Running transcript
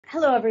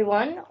Hello,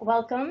 everyone.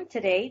 Welcome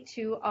today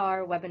to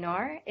our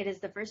webinar. It is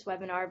the first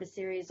webinar of a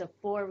series of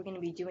 4 we're going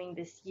to be doing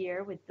this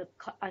year with the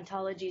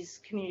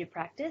ontologies community of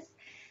practice.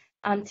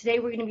 Today,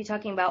 we're going to be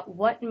talking about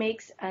what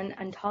makes an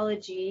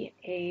ontology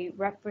a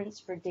reference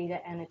for data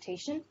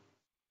annotation.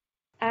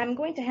 I'm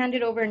going to hand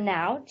it over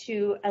now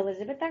to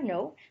Elizabeth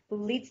Arnault, who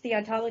leads the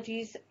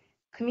ontologies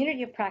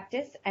community of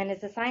practice and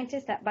is a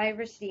scientist at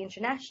Biodiversity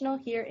International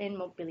here in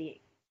Montpellier.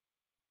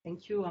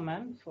 Thank you,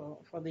 Aman,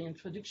 for the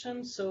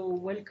introduction. So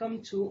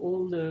welcome to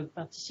all the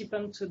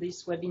participants to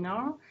this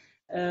webinar.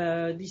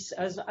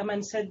 As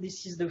Aman said,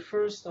 this is the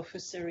first of a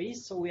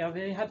series, so we are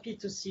very happy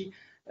to see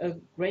a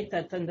great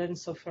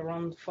attendance of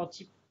around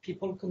 40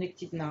 people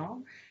connected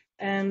now.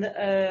 And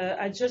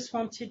I just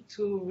wanted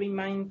to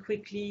remind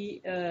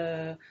quickly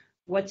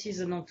what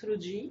is an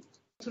ontology.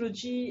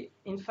 Ontology,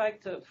 in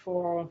fact,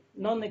 for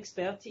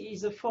non-experts,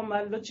 is a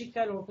formal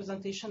logical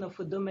representation of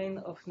a domain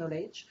of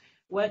knowledge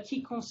where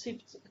key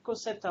concepts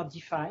are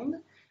defined,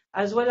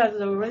 as well as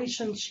the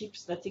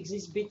relationships that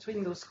exist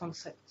between those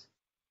concepts.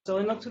 So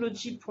an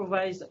ontology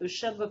provides a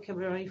shared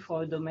vocabulary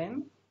for a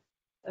domain,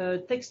 a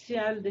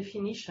textual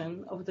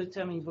definition of the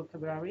term in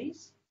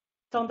vocabularies,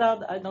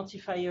 standard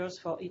identifiers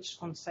for each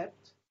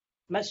concept,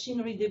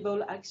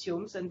 machine-readable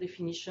axioms and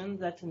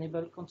definitions that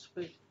enable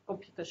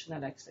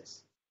computational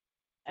access.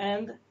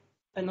 And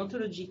an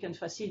ontology can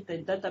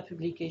facilitate data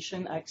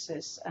publication,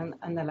 access, and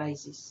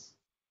analysis.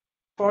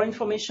 For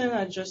information,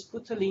 I just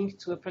put a link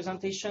to a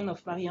presentation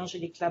of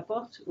Marie-Angélique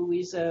Laporte, who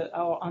is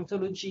our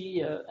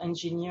ontology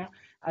engineer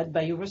at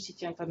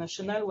Biodiversity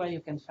International, where you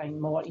can find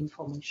more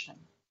information.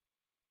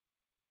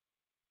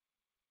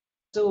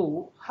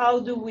 So how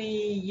do we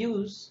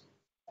use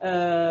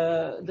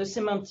the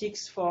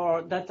semantics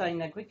for data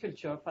in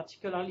agriculture,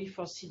 particularly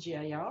for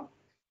CGIAR,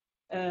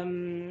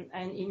 and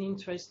in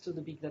interest to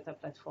the big data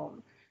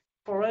platform?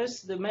 For us,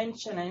 the main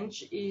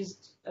challenge is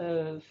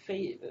to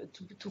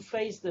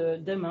face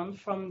the demand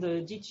from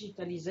the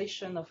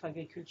digitalization of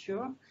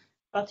agriculture,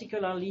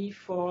 particularly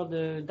for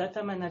the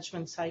data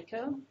management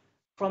cycle,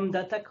 from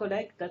data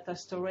collect, data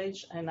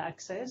storage and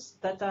access,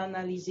 data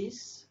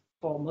analysis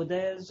for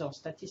models or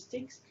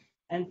statistics,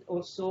 and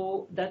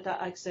also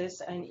data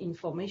access and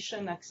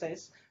information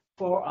access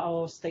for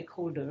our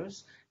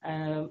stakeholders,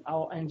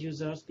 our end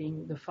users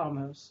being the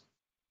farmers.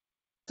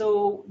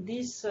 So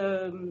this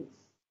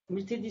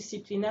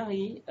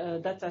multidisciplinary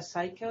data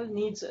cycle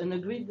needs an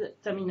agreed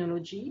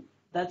terminology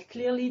that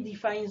clearly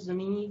defines the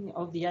meaning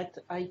of the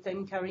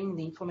item carrying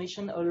the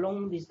information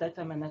along this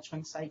data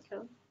management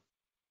cycle.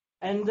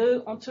 And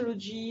the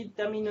ontology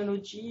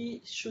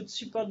terminology should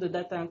support the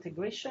data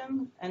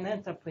integration and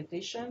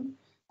interpretation,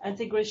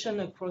 integration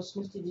across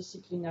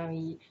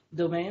multidisciplinary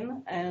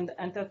domain, and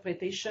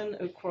interpretation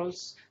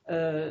across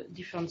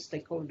different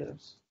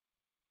stakeholders.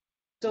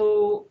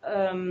 So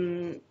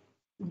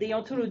the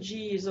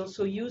ontology is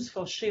also used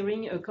for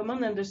sharing a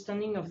common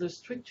understanding of the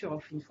structure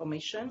of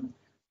information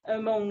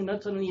among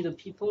not only the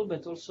people,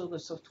 but also the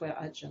software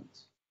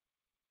agent.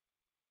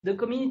 The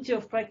community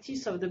of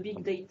practice of the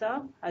big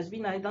data has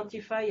been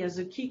identified as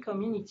a key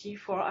community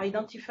for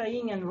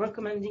identifying and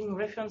recommending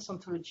reference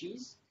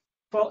ontologies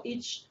for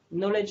each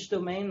knowledge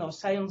domain or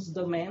science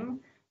domain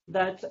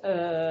that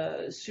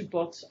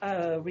supports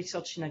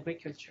research in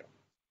agriculture.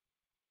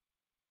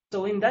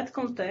 So in that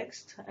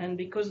context, and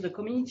because the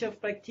community of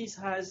practice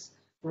has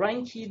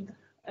ranked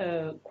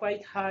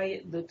quite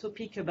high the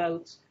topic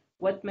about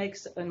what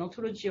makes an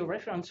ontology a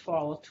reference for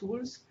our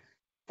tools,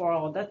 for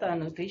our data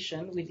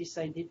annotation, we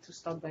decided to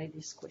start by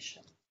this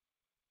question.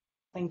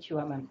 Thank you,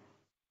 Aman.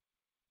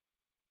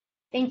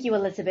 Thank you,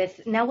 Elizabeth.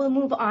 Now we'll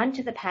move on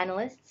to the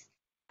panelists.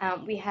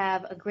 We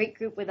have a great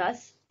group with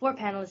us, 4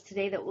 panelists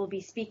today that will be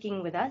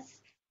speaking with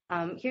us.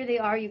 Here they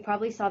are. You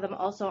probably saw them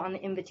also on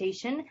the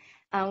invitation.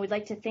 We'd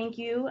like to thank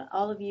you,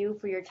 all of you,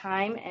 for your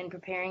time and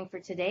preparing for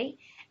today.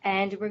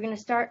 And we're going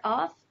to start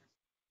off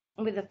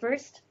with the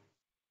first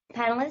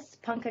panelist,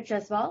 Pankaj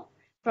Jaiswal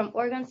from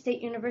Oregon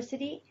State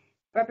University,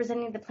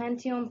 representing the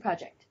Plantium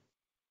project.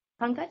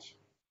 Pankaj?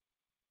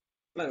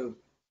 Hello.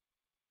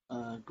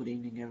 Good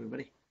evening,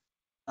 everybody.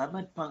 I'm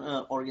at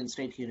Oregon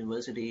State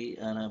University,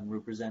 and I'm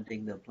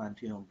representing the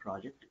Plantium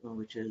project,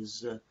 which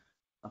is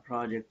a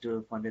project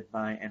funded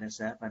by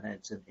NSF, and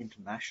it's an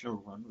international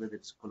one with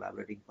its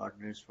collaborating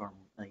partners from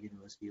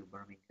University of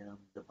Birmingham,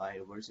 the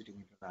Biodiversity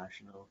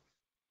International,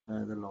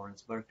 the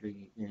Lawrence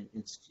Berkeley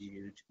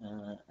Institute,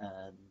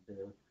 and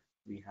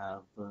we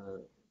have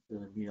the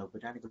New York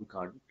Botanical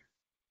Garden.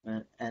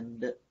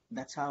 And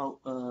that's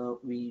how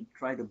we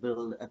try to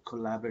build a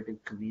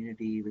collaborative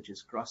community which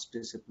is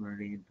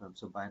cross-disciplinary in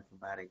terms of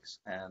bioinformatics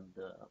and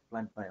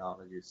plant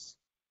biologists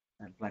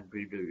and plant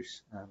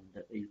breeders,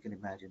 and you can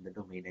imagine the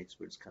domain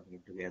experts coming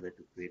in together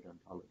to create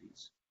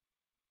ontologies.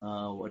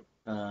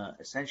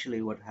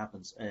 Essentially what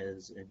happens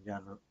is, in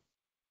general,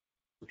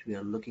 what we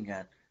are looking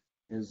at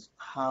is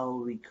how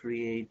we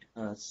create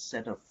a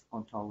set of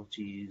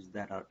ontologies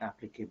that are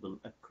applicable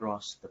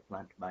across the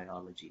plant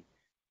biology.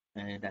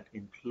 And that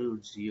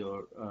includes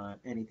your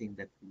anything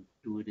that you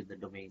do it in the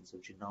domains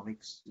of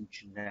genomics,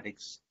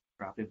 genetics,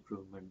 crop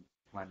improvement,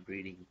 plant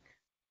breeding,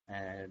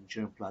 and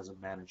germplasm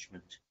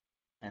management,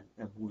 and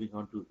moving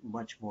on to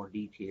much more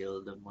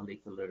detailed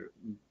molecular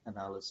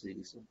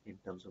analysis in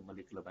terms of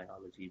molecular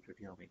biology,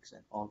 proteomics,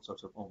 and all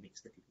sorts of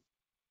omics that you do.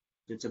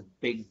 So it's a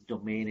big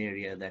domain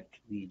area that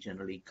we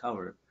generally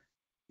cover.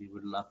 We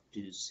would love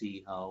to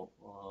see how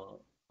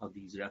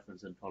these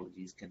reference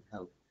ontologies can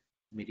help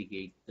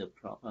mitigate the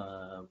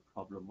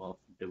problem of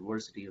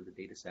diversity of the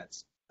data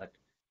sets, but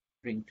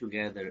bring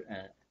together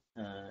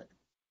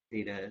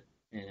data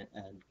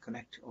and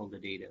connect all the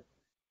data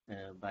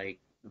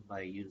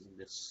by using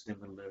this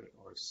similar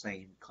or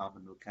same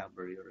common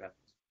vocabulary or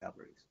reference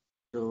vocabularies.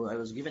 So I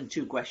was given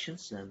two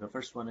questions, and the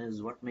first one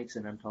is, what makes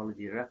an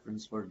ontology a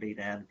reference for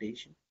data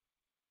annotation?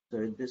 So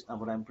in this,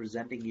 what I'm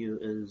presenting you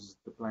is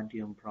the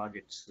Plantium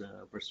project's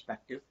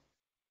perspective,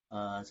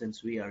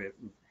 since we are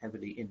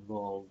heavily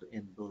involved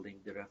in building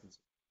the reference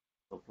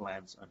for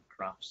plants and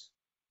crops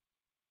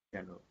in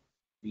general.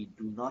 We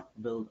do not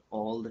build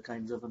all the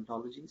kinds of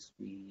ontologies.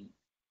 We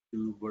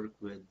do work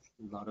with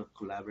a lot of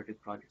collaborative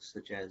projects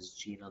such as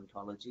gene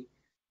ontology,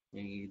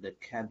 the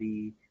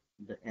CABI,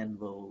 the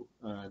ENVO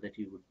that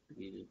you would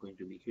be going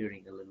to be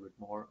hearing a little bit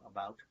more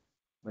about.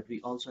 But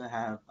we also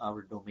have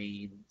our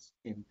domains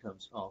in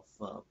terms of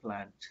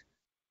plant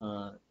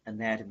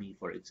anatomy,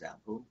 for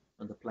example,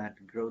 the plant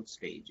growth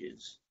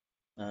stages,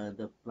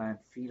 the plant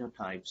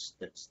phenotypes,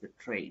 that's the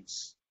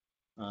traits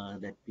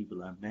that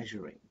people are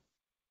measuring,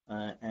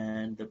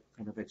 and the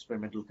kind of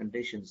experimental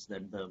conditions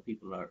that the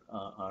people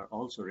are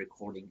also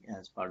recording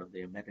as part of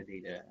their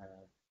metadata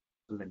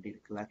and data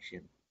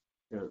collection.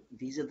 So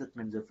these are the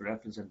kinds of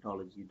reference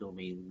ontology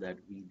domains that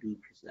we do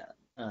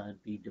present,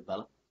 we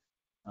develop,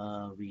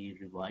 we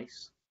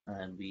revise,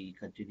 and we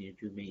continue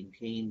to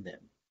maintain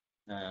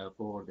them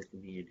for the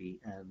community,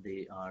 and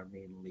they are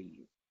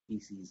mainly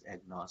species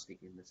agnostic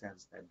in the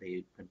sense that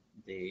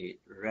they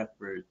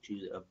refer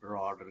to a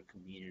broader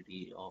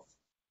community of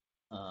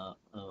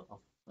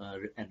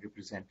and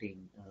representing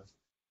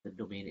the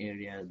domain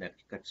area that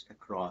cuts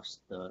across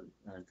the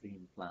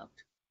green plant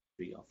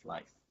tree of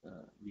life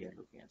we are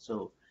looking at.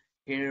 So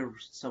here are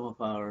some of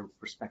our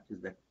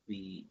perspectives that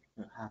we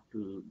have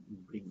to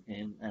bring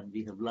in, and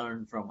we have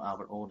learned from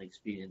our own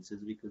experiences,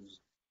 because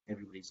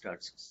everybody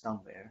starts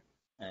somewhere,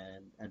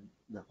 and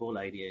the whole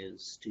idea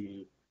is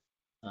to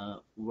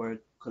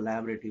work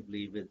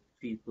collaboratively with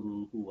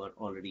people who are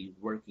already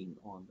working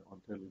on the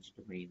ontology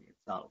domain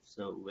itself.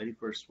 So very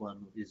first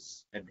one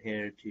is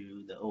adhere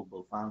to the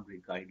OBO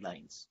Foundry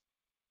guidelines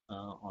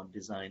on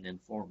design and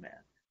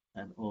format.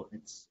 And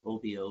its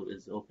OBO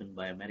is Open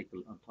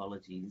Biomedical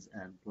Ontologies,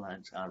 and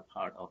plants are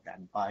part of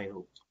that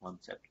bio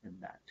concept in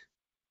that.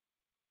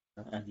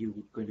 And you're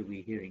going to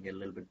be hearing a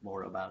little bit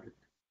more about it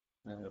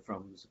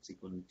from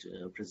subsequent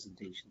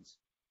presentations.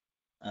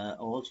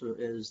 Also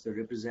is to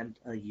represent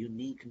a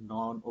unique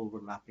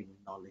non-overlapping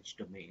knowledge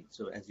domain.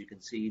 So as you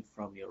can see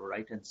from your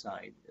right-hand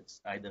side,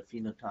 it's either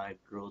phenotype,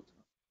 growth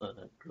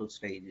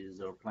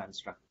stages, or plant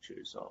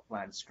structures, or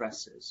plant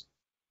stresses,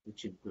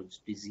 which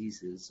includes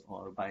diseases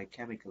or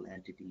biochemical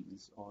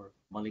entities or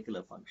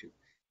molecular function.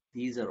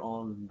 These are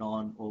all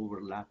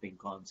non-overlapping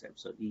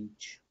concepts. So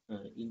each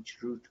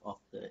root of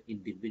the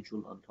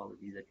individual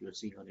ontology that you're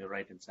seeing on your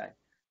right-hand side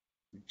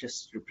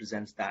just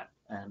represents that.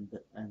 And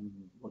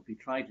what we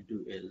try to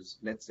do is,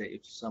 let's say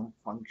if some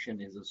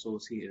function is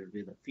associated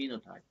with a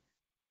phenotype,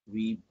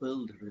 we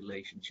build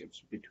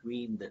relationships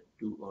between the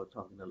two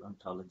orthogonal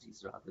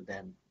ontologies rather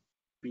than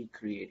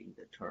recreating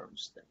the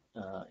terms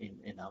that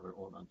in our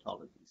own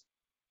ontologies.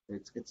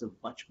 It's a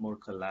much more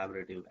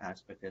collaborative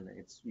aspect, and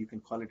you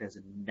can call it as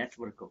a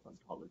network of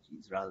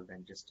ontologies rather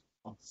than just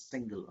a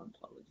single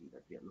ontology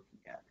that we are looking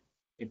at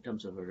in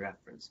terms of a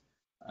reference.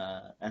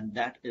 And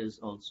that is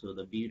also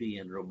the beauty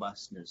and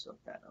robustness of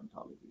that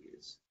ontology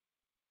is.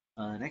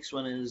 Next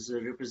one is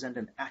represent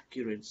an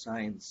accurate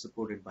science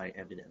supported by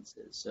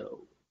evidences.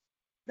 So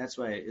that's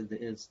why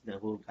the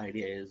whole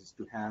idea is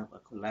to have a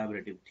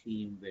collaborative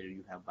team where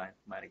you have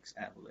bioinformatics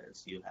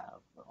analysts, you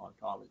have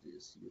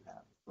ontologists, you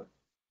have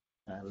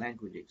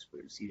language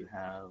experts, you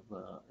have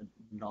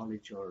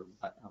knowledge or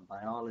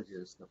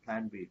biologists, the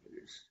plant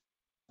breeders,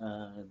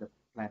 the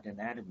plant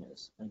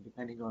anatomists, and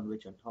depending on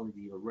which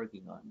ontology you're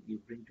working on, you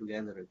bring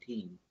together a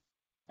team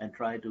and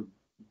try to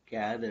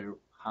gather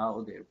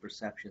how their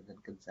perceptions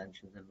and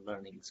consensions and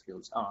learning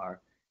skills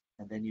are,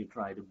 and then you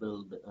try to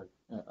build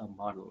a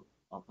model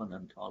of an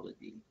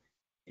ontology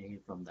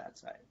from that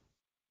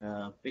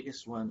side.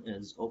 Biggest one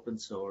is open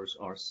source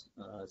or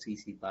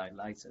CC by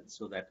license,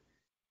 so that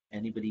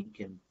anybody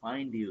can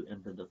find you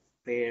under the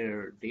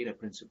fair data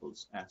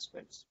principles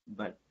aspects.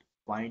 But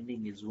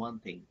finding is one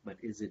thing, but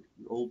is it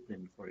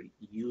open for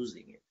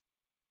using it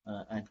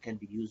and can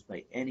be used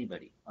by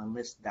anybody?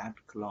 Unless that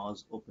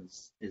clause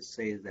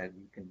says that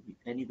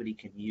anybody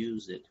can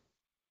use it,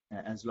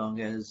 as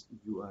long as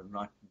you are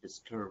not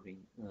disturbing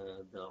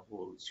the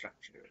whole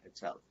structure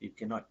itself. You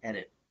cannot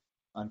edit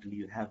until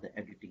you have the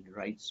editing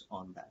rights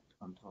on that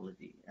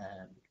ontology,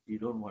 and you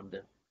don't want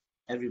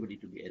everybody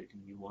to be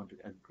editing. You want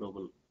a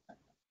global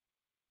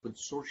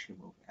consortium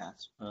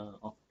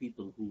of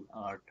people who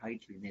are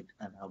tightly knit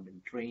and have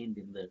been trained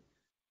in the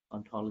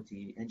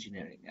ontology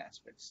engineering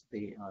aspects.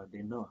 They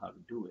know how to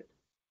do it,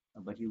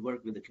 but you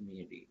work with the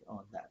community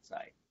on that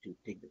side to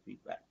take the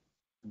feedback.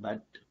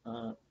 But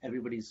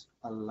everybody's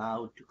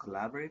allowed to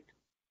collaborate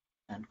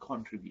and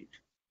contribute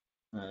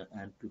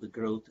and to the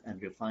growth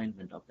and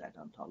refinement of that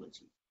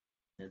ontology.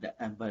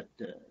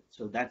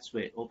 So that's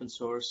where open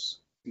source,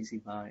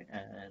 CC BY,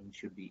 and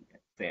should be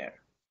fair.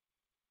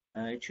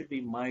 It should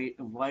be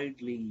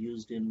widely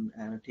used in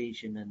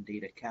annotation and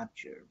data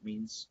capture.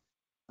 Means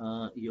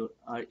your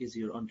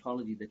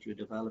ontology that you're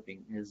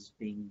developing is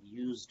being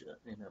used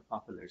in a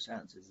popular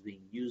sense, is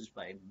being used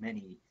by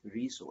many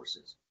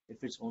resources.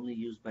 If it's only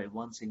used by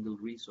one single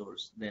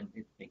resource, then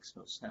it makes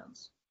no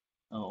sense.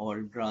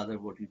 Or rather,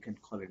 what you can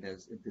call it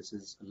as, if this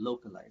is a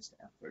localized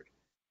effort.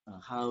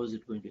 How is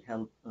it going to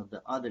help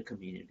the other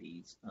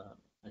communities?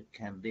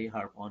 Can they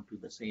harp onto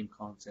the same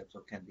concepts,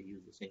 or can they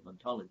use the same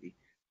ontology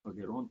for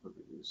their own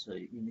purposes? So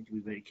you need to be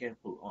very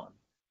careful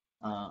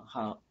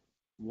on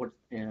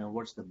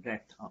what's the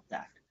breadth of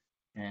that,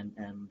 and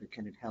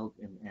can it help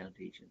in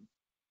annotation?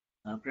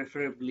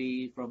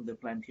 Preferably from the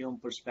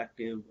Plantium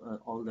perspective,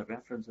 all the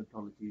reference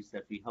ontologies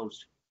that we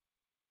host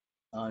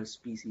are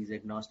species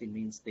agnostic,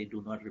 means they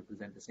do not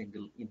represent a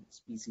single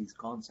species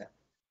concept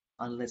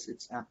unless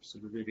it's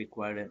absolutely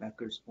required and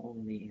occurs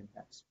only in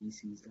that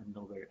species and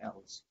nowhere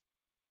else.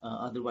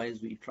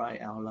 Otherwise, we try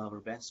all our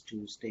best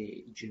to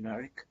stay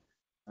generic.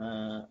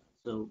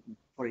 So,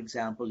 for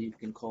example, you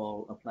can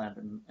call a plant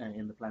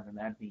in the plant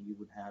anatomy, you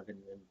would have an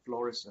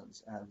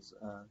inflorescence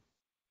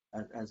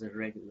as a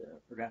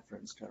regular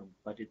reference term,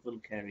 but it will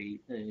carry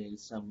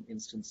some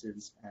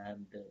instances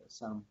and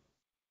some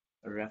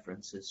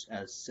references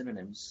as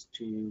synonyms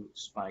to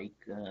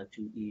spike,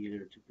 to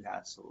ear, to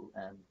tassel,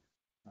 and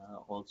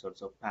all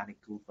sorts of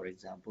panicle, for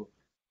example,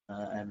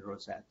 and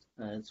rosette.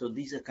 So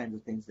these are kinds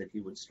of things that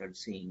you would start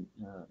seeing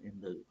in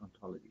the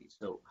ontology.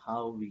 So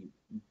how we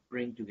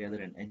bring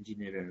together and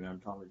engineer an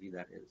ontology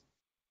that is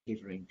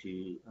catering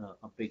to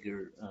a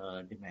bigger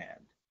demand.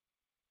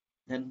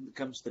 Then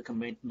comes the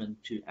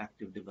commitment to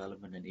active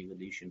development and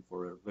evolution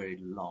for a very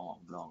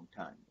long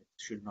time. It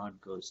should not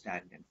go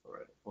stagnant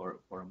for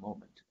a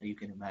moment. You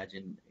can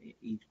imagine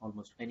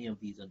almost any of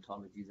these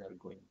ontologies are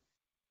going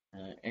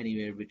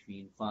anywhere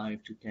between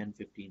 5 to 10,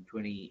 15,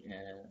 20,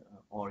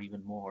 or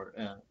even more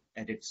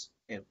edits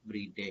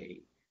every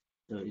day.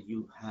 So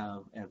you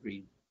have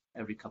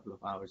every couple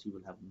of hours, you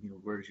will have a new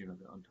version of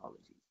the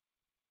ontology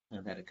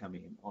that are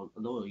coming in.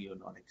 Although you're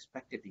not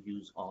expected to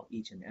use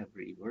each and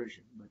every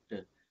version,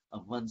 but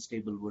one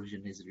stable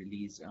version is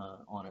released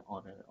on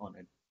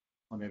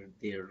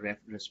their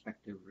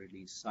respective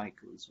release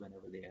cycles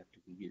whenever they have to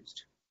be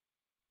used.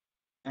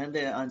 And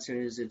the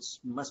answer is it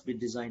must be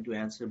designed to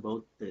answer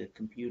both the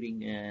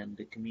computing and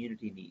the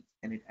community needs,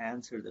 and it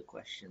answers the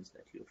questions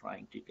that you're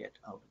trying to get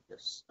out of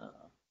this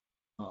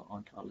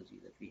ontology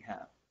that we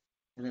have.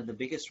 And then the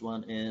biggest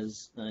one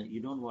is you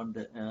don't want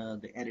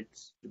the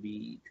edits to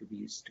be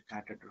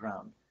scattered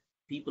around.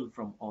 People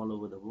from all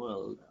over the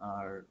world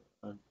are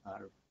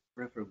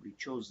preferably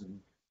chosen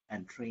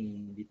and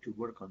trained to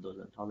work on those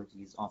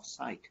ontologies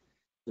off-site.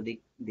 So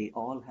they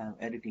all have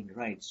editing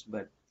rights,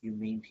 but you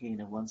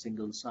maintain a one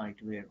single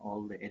site where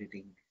all the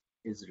editing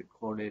is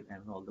recorded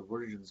and all the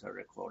versions are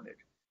recorded,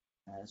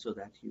 so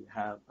that you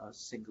have a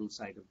single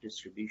site of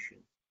distribution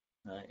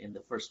in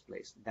the first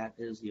place. That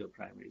is your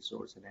primary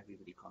source, and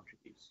everybody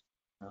contributes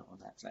on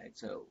that side.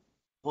 So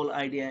whole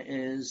idea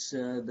is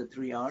the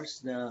 3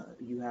 R's.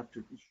 You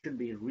should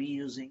be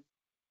reusing,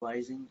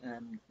 revising,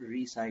 and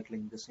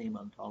recycling the same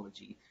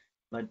ontology,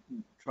 but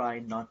try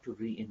not to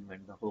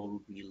reinvent the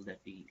whole wheel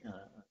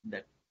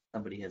that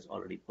somebody has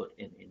already put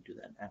into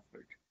that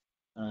effort.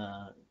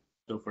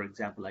 So, for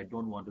example, I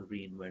don't want to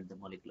reinvent the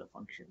molecular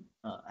function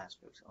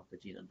aspects of the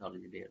gene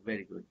ontology. They are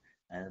very good,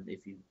 and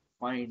if you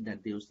find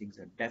that those things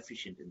are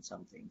deficient in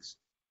some things,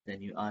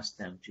 then you ask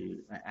them to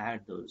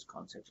add those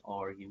concepts,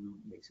 or you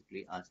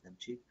basically ask them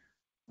to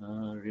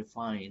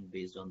refine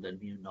based on the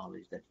new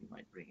knowledge that you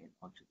might bring in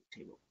onto the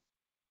table.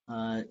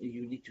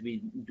 You need to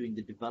be doing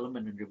the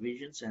development and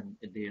revisions, and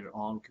they're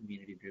all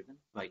community driven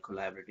by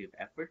collaborative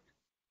effort.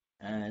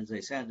 As I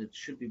said, it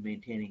should be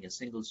maintaining a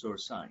single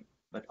source sign,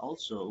 but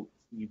also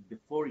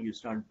before you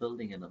start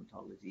building an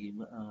ontology,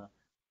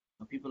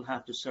 people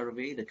have to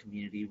survey the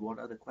community. What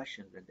are the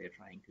questions that they're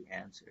trying to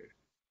answer?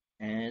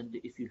 And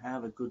if you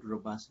have a good,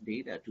 robust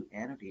data to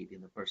annotate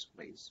in the first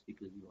place,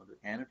 because you want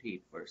to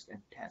annotate first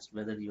and test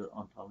whether your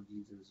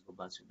ontology is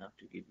robust enough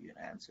to give you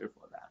an answer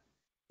for that.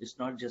 It's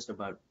not just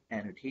about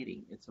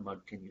annotating, it's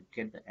about can you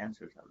get the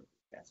answers out of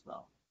it as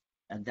well.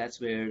 And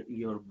that's where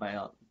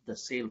the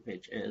sale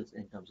pitch is,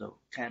 in terms of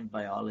can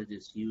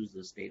biologists use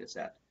this data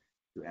set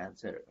to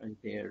answer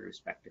their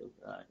respective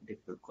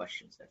difficult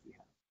questions that we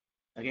have.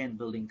 Again,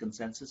 building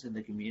consensus in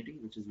the community,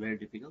 which is very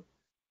difficult,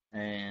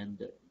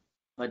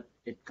 but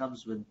it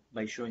comes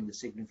by showing the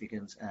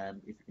significance,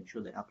 and if you can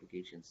show the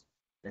applications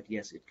that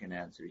yes, it can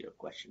answer your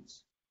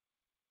questions.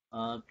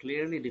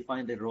 clearly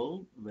define the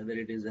role, whether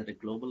it is at a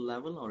global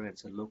level or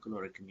it's a local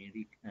or a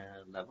community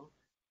level.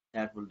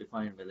 That will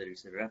define whether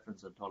it's a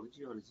reference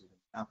ontology or is it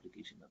an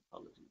application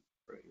ontology.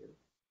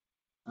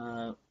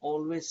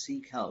 Always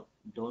seek help.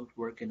 Don't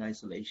work in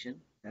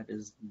isolation. That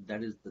is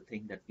the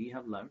thing that we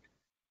have learned.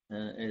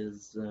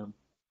 Is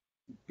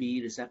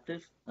be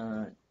receptive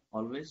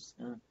always.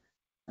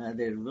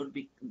 There will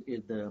be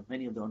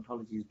many of the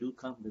ontologies do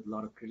come with a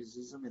lot of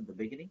criticism in the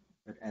beginning,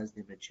 but as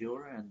they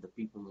mature and the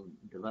people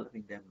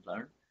developing them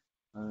learn,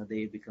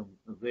 they become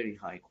very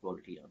high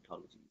quality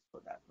ontologies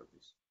for that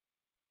purpose.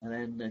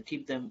 And then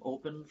keep them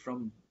open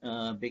from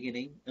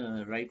beginning,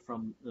 right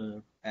from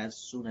as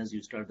soon as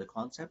you start the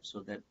concept,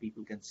 so that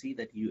people can see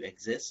that you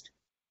exist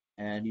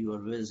and you are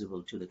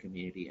visible to the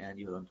community and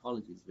your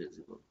ontology is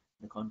visible.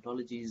 The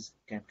ontologies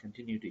can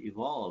continue to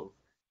evolve,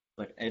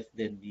 but if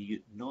then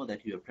you know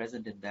that you are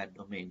present in that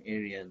domain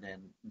area,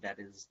 then that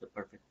is the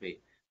perfect way.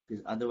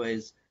 Because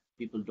otherwise,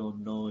 people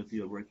don't know if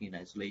you're working in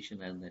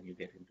isolation, and then you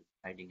get into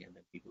hiding, and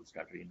then people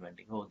start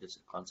reinventing. Oh, this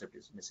concept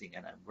is missing,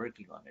 and I'm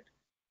working on it.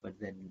 But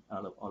then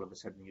all of a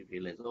sudden you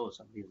realize, oh,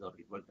 somebody has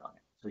already worked on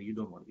it. So you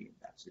don't want to be in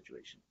that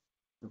situation.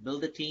 So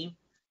build a team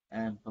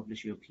and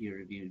publish your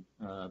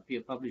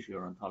publish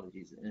your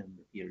ontologies in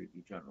the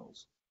peer-reviewed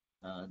journals.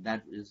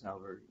 That is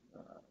our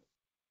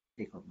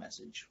take-home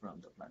message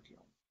from the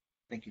Plantium.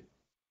 Thank you.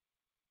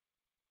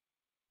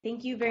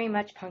 Thank you very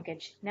much,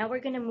 Pankaj. Now we're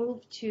going to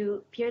move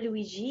to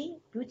Luigi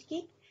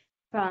Buttigieg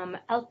from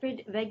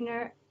Alfred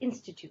Wegener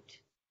Institute.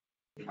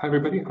 Hi,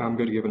 everybody. I'm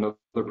going to give another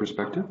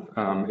perspective.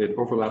 It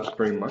overlaps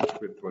very much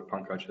with what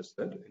Pankaj has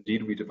said.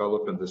 Indeed, we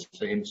develop in the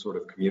same sort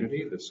of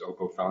community, this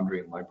OPO Foundry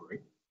and Library.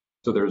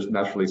 So there's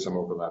naturally some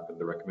overlap in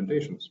the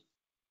recommendations.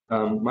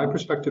 My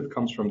perspective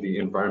comes from the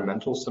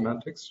environmental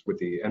semantics with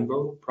the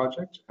ENVO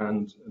project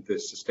and the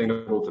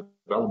sustainable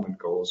development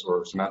goals,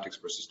 or semantics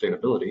for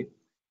sustainability,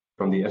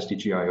 from the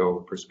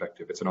SDGIO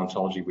perspective. It's an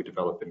ontology we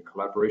develop in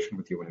collaboration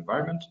with UN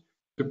Environment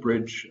to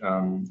bridge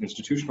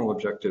institutional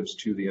objectives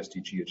to the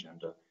SDG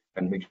agenda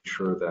and make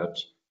sure that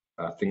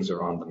things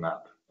are on the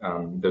map.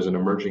 There's an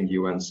emerging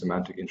UN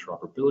semantic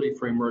interoperability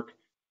framework,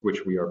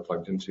 which we are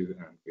plugged into,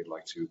 and we'd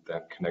like to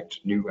then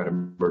connect new and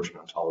emerging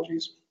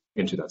ontologies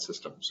into that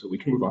system. So we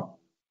can move on.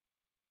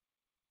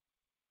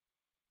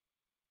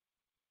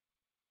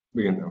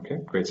 Okay,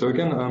 great. So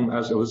again,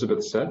 as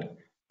Elizabeth said,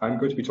 I'm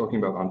going to be talking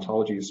about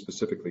ontologies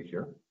specifically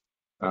here,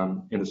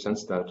 in the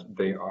sense that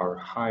they are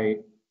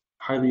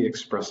highly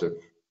expressive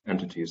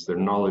entities. They're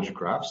knowledge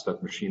graphs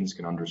that machines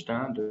can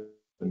understand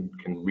and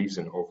can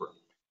reason over,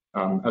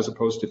 as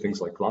opposed to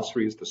things like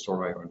glossaries,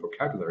 thesauri, and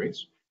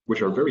vocabularies,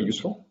 which are very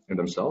useful in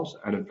themselves,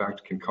 and in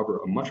fact can cover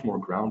a much more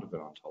ground than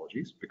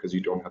ontologies because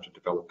you don't have to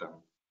develop them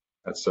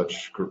at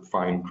such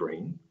fine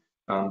grain.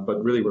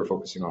 But really, we're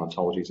focusing on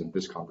ontologies in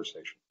this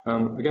conversation.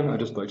 Again, I'd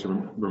just like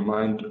to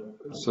remind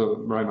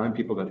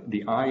people that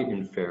the I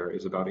in FAIR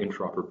is about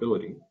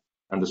interoperability,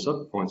 and the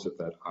subpoints of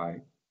that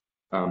I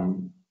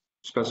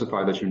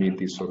specify that you need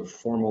these sort of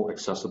formal,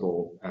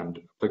 accessible, and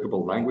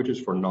applicable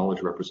languages for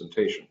knowledge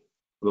representation.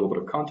 A little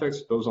bit of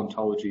context: those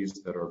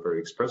ontologies that are very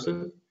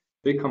expressive,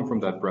 they come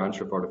from that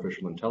branch of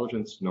artificial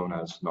intelligence known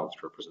as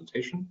knowledge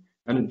representation,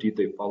 and indeed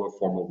they follow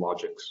formal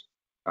logics.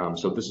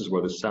 So this is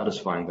where they're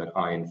satisfying that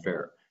I in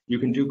FAIR. You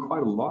can do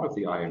quite a lot of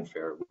the I in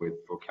FAIR with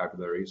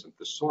vocabularies and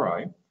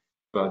thesauri,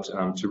 but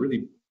to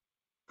really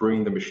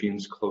bring the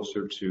machines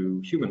closer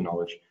to human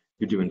knowledge,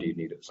 you do indeed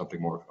need it,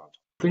 something more of it.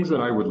 Things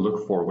that I would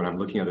look for when I'm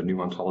looking at a new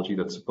ontology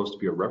that's supposed to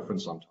be a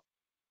reference ontology.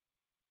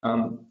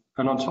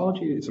 An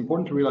ontology, it's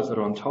important to realize that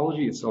an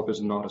ontology itself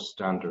is not a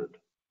standard.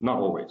 Not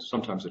always,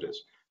 sometimes it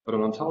is. But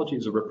an ontology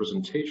is a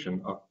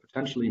representation of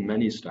potentially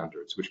many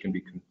standards, which can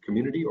be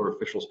community or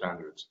official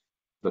standards.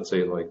 Let's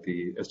say like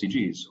the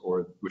SDGs,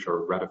 or which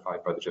are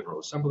ratified by the General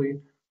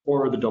Assembly,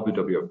 or the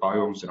WWF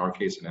biomes, in our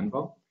case in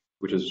ENVO,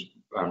 which is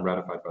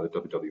ratified by the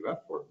WWF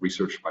or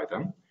researched by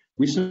them.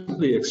 We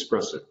simply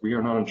express it. We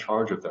are not in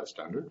charge of that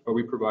standard, but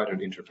we provide an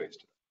interface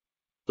to it.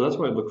 So that's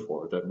what I look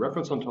for, that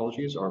reference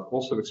ontologies are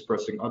also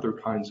expressing other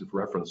kinds of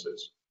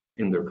references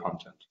in their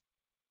content.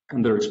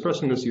 And they're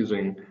expressing this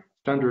using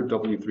standard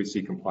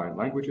W3C compliant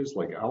languages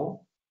like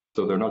OWL.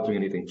 So they're not doing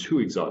anything too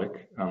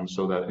exotic,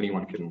 so that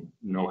anyone can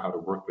know how to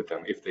work with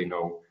them if they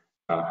know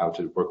how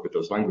to work with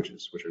those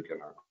languages, which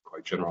again are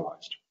quite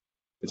generalized.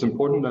 It's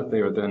important that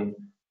they are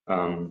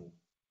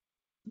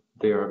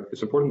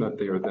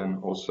then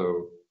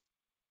also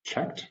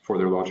checked for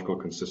their logical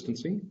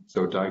consistency.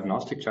 So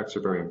diagnostic checks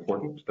are very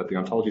important, that the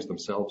ontologies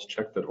themselves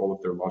check that all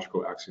of their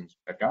logical axioms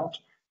check out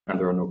and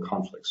there are no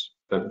conflicts,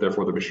 that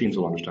therefore the machines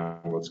will understand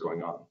what's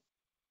going on.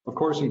 Of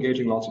course,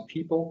 engaging lots of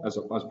people, as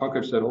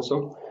Pankaj said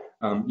also,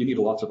 you need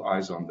lots of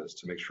eyes on this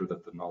to make sure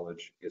that the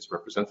knowledge is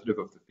representative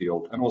of the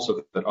field, and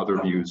also that other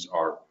views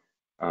are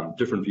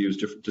different views,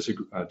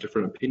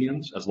 different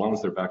opinions, as long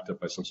as they're backed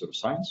up by some sort of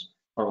science,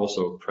 are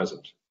also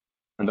present.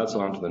 And that's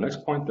on to the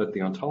next point, that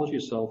the ontology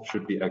itself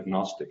should be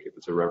agnostic if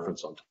it's a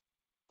reference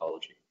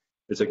ontology.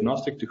 It's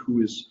agnostic to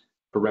who is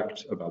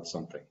correct about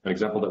something. An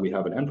example that we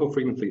have in ENVO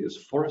frequently is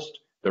forest.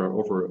 There are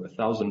over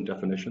 1,000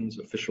 definitions,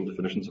 official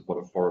definitions of what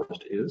a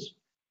forest is,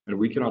 and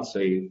we cannot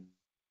say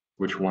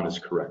which one is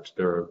correct.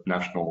 There are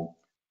national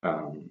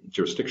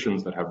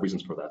jurisdictions that have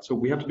reasons for that. So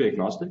we have to be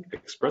agnostic,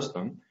 express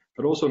them,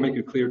 but also make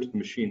it clear to the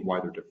machine why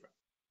they're different.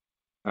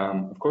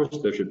 Of course,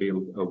 there should be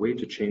a way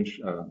to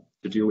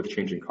deal with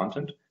changing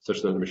content,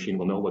 such that the machine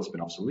will know what's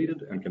been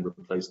obsoleted and can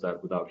replace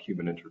that without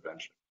human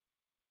intervention.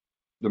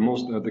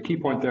 The key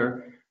point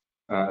there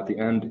at the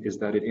end is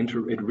that it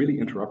really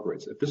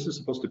interoperates. If this is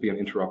supposed to be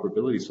an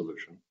interoperability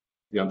solution,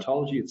 the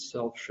ontology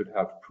itself should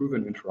have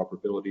proven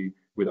interoperability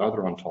with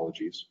other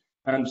ontologies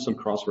and some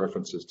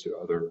cross-references to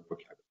other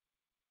vocabulary.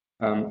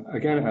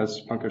 Again,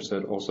 as Pankaj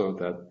said also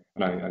that,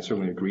 and I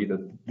certainly agree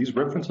that these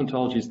reference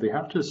ontologies, they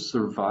have to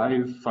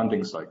survive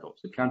funding cycles.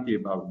 It can't be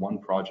about one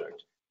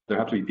project. There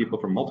have to be people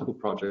from multiple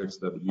projects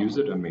that use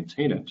it and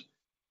maintain it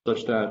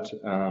such that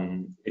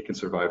it can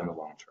survive in the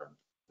long term.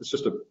 That's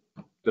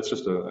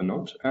just a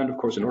note. And of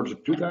course, in order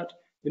to do that,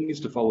 it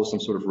needs to follow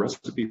some sort of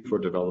recipe for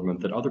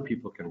development that other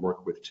people can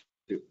work with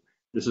too.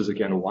 This is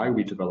again why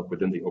we develop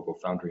within the OBO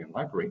Foundry and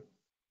Library,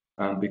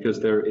 because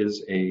there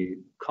is a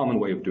common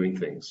way of doing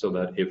things so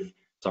that if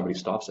somebody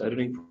stops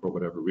editing for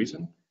whatever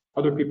reason,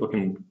 other people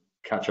can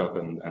catch up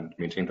and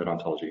maintain that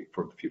ontology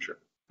for the future.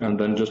 And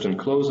then just in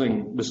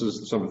closing, this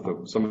is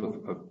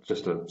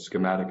just a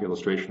schematic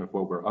illustration of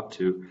what we're up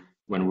to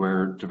when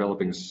we're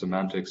developing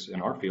semantics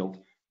in our field.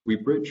 We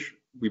bridge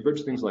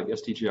things like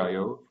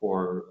STGIO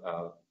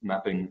for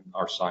mapping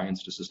our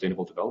science to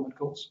sustainable development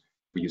goals.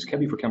 We use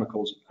CHEMI for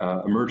chemicals,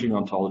 emerging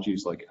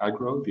ontologies like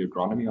agro, the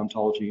agronomy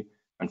ontology,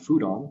 and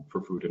foodon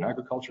for food and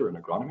agriculture and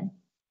agronomy.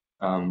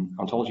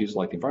 Ontologies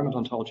like the environment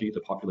ontology, the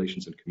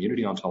populations and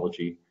community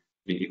ontology,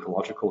 the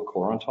ecological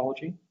core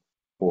ontology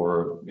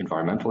for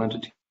environmental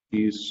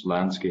entities,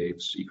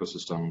 landscapes,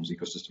 ecosystems,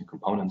 ecosystem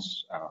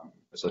components,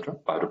 etc.,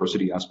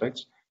 biodiversity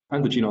aspects,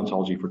 and the gene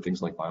ontology for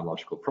things like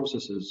biological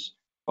processes,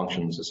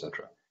 functions,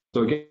 etc.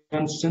 So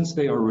again, since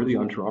they are really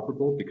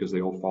interoperable because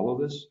they all follow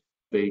this,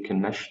 they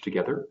can mesh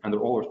together and they're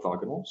all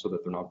orthogonal so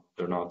that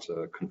they're not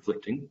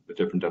conflicting with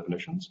different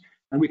definitions.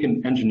 And we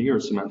can engineer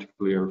a semantic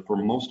layer for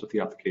most of the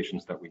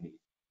applications that we need.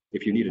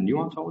 If you need a new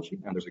ontology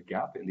and there's a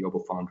gap in the OBO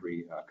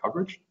Foundry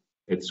coverage,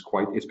 it's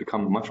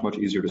become much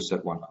easier to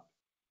set one up.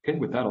 Okay,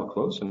 with that I'll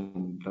close,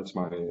 and that's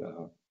my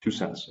 2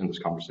 cents in this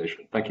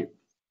conversation. Thank you.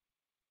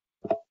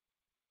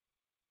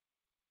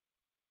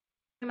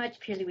 Very much,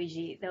 Pier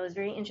Luigi. That was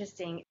very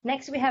interesting.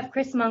 Next, we have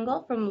Chris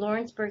Mungall from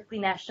Lawrence Berkeley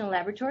National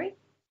Laboratory.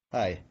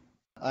 Hi,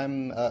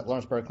 I'm at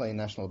Lawrence Berkeley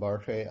National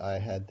Laboratory. I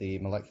had the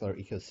Molecular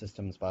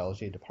Ecosystems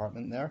Biology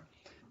department there,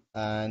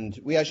 and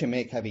we actually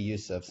make heavy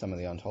use of some of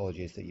the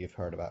ontologies that you've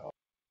heard about.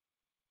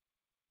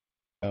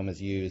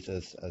 Is used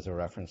as a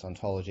reference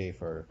ontology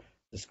for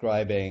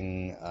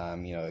describing,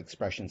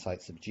 expression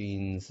sites of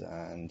genes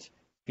and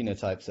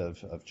phenotypes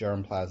of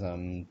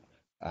germplasm,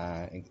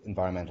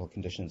 environmental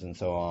conditions, and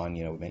so on.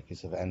 We make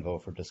use of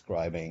ENVO for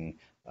describing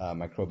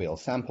microbial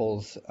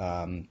samples.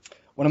 One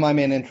of my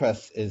main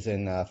interests is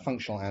in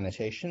functional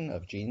annotation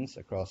of genes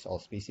across all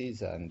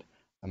species, and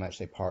I'm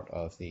actually part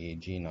of the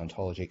Gene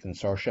Ontology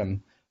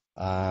Consortium.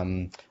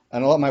 And a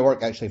lot of my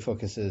work actually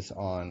focuses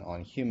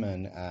on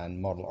human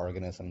and model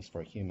organisms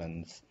for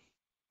humans,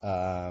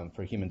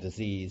 for human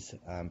disease.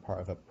 I'm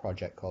part of a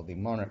project called the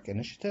Monarch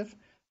Initiative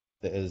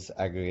that is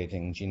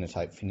aggregating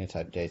genotype,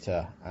 phenotype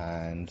data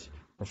and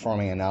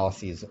performing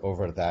analyses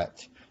over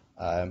that,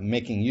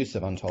 making use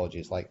of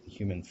ontologies like the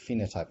human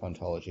phenotype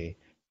ontology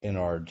in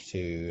order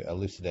to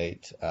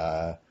elucidate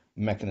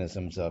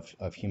mechanisms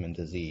of human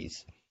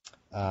disease.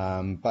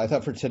 But I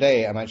thought for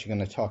today, I'm actually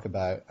going to talk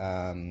about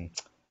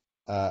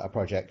a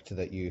project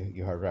that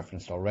you heard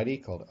referenced already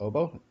called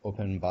OBO,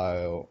 Open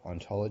Bio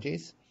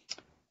Ontologies.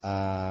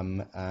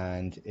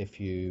 And if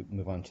you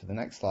move on to the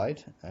next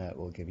slide,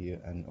 we'll give you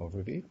an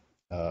overview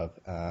of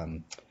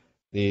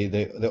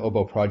the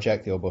OBO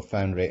project, the OBO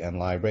Foundry and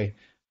Library.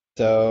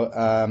 So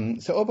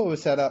OBO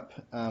was set up,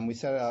 we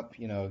set it up,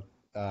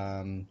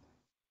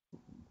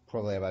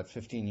 probably about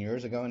 15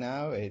 years ago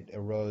now. It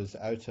arose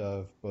out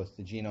of both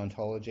the gene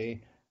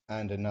ontology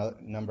and a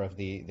number of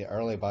the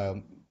early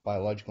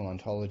biological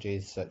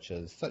ontologies, such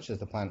as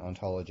the plant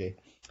ontology.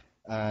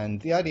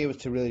 And the idea was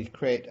to really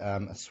create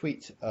a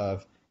suite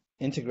of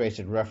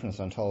integrated reference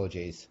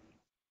ontologies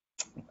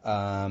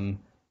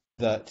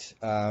that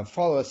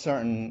follow a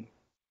certain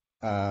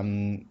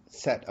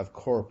set of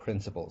core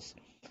principles.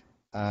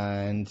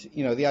 And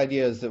the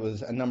idea is there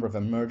was a number of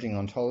emerging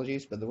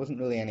ontologies, but there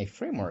wasn't really any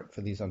framework for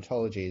these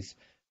ontologies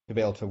to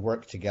be able to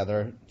work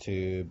together,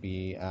 to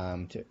be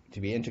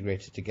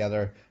integrated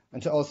together,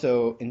 and to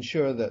also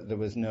ensure that there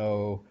was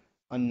no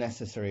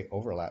unnecessary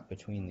overlap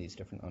between these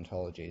different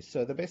ontologies.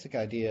 So the basic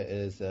idea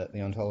is that the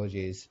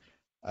ontologies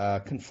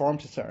conform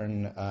to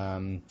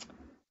certain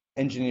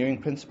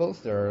engineering principles.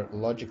 They're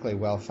logically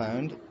well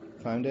founded.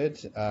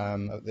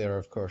 They're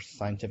of course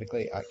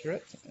scientifically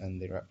accurate,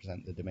 and they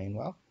represent the domain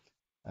well.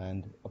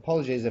 And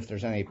apologies if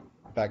there's any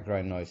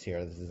background noise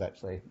here. This is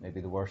actually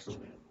maybe the worst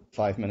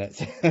 5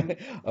 minutes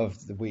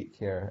of the week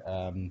here.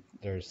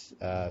 There's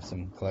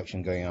some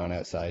collection going on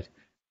outside.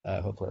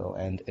 hopefully it'll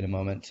end in a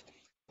moment.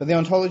 But the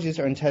ontologies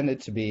are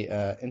intended to be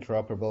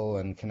interoperable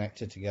and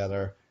connected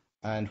together,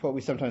 and what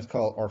we sometimes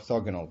call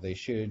orthogonal. They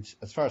should,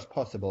 as far as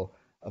possible,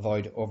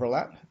 avoid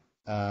overlap.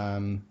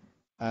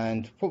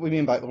 And what we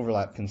mean by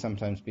overlap can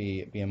sometimes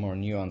be a more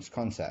nuanced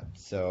concept.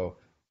 So,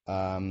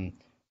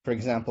 for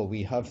example,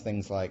 we have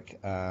things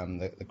like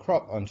the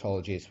CoP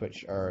ontologies,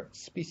 which are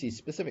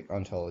species-specific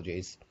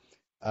ontologies,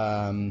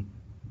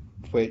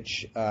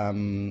 which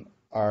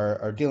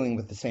are dealing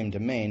with the same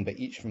domain, but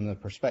each from the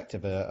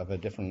perspective of a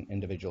different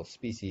individual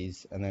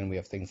species. And then we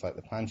have things like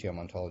the plantiome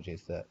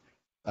ontologies that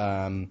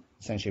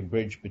essentially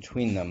bridge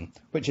between them,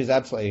 which is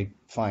absolutely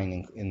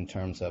fine in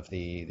terms of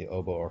the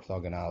OBO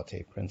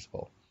orthogonality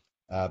principle.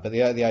 But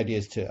the idea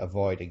is to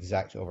avoid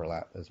exact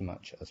overlap as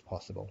much as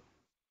possible.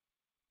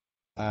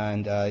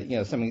 And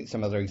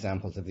some other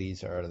examples of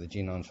these are the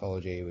gene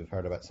ontology. We've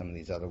heard about some of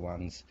these other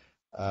ones.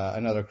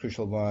 Another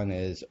crucial one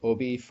is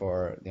OBI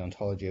for the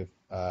ontology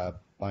of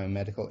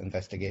biomedical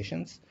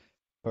investigations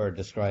for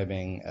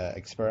describing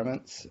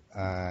experiments.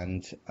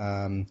 And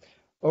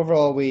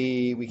overall,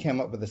 we came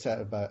up with a set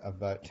of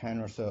about 10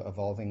 or so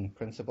evolving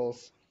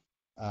principles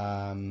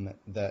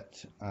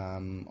that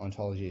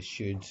ontologies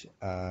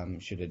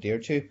should adhere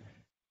to.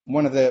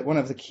 One of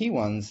the key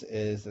ones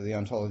is that the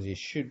ontologies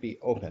should be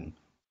open.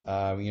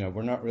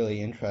 We're not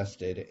really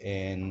interested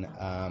in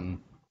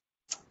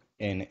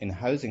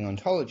housing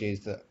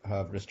ontologies that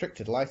have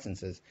restricted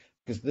licenses,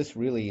 because this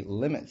really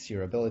limits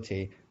your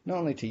ability not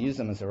only to use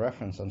them as a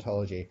reference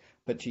ontology,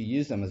 but to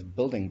use them as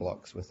building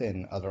blocks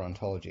within other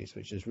ontologies,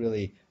 which is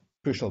really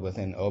crucial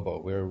within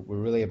OBO. We're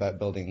really about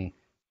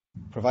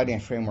providing a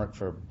framework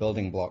for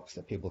building blocks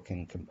that people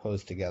can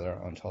compose together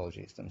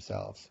ontologies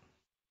themselves.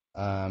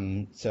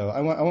 So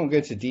I won't go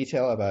into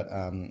detail about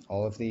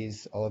all of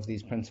these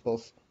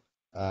principles.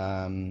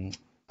 And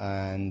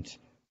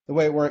the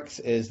way it works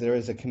is there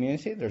is a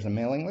community, there's a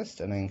mailing list,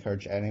 and I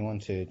encourage anyone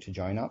to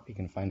join up. You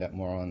can find out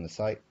more on the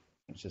site,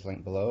 which is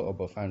linked below,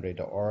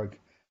 obofoundry.org.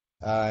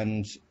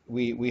 And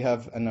we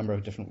have a number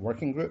of different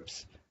working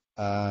groups.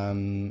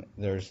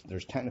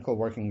 There's technical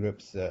working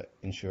groups that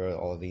ensure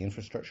all of the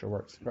infrastructure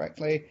works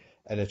correctly,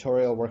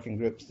 editorial working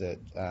groups that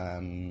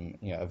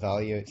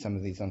evaluate some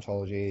of these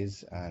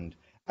ontologies, and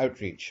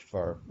outreach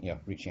for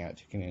reaching out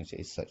to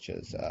communities such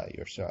as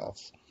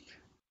yourselves.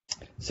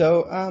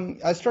 So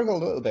I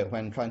struggled a little bit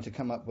when trying to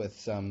come up with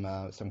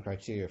some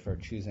criteria for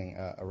choosing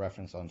a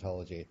reference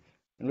ontology.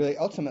 And really,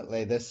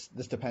 ultimately, this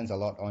depends a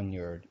lot on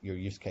your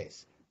use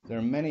case. There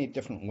are many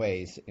different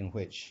ways in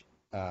which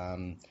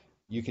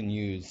you can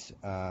use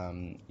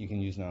an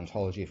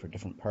ontology for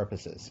different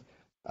purposes,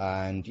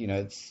 and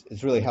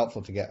it's really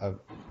helpful to get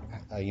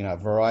a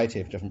variety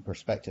of different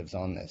perspectives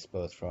on this,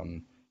 both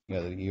from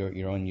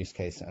your own use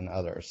case and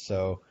others.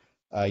 So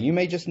you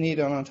may just need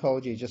an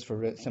ontology just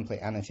for simply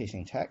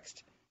annotating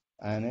text,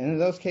 and in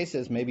those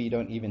cases, maybe you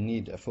don't even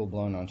need a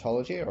full-blown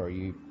ontology, or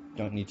you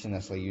don't need to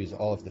necessarily use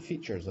all of the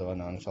features of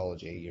an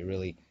ontology. You're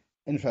really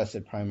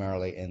interested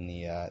primarily in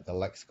the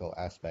lexical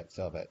aspects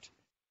of it.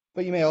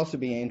 But you may also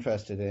be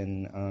interested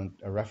in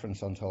a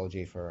reference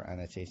ontology for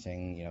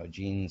annotating,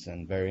 genes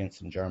and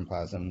variants and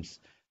germplasms.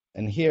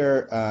 And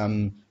here,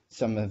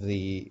 some of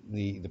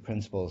the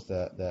principles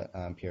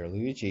that Pier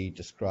Luigi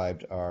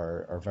described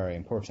are very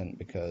important,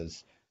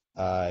 because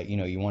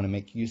you want to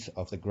make use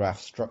of the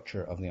graph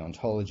structure of the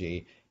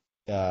ontology,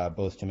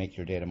 both to make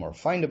your data more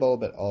findable,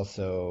 but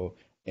also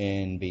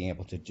in being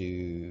able to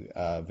do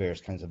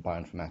various kinds of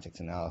bioinformatics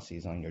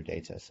analyses on your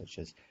data, such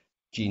as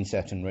gene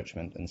set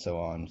enrichment and so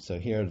on. So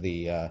here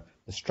the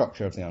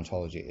structure of the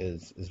ontology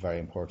is very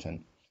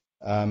important.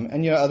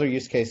 And other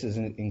use cases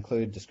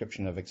include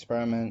description of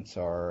experiments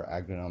or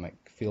agronomic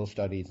field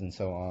studies and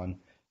so on.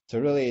 So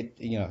really,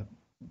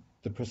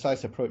 the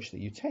precise approach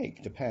that you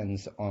take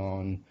depends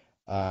on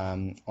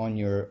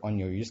your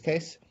use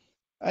case.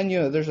 And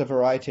there's a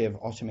variety of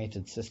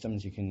automated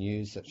systems you can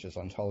use, such as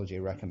ontology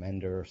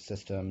recommender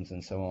systems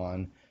and so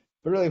on.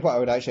 But really, what I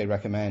would actually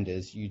recommend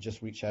is you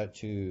just reach out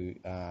to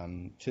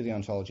the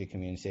ontology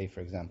community, for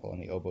example, on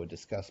the OBO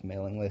Discuss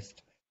mailing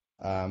list,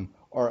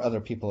 or other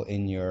people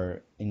in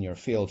your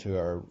field who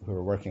are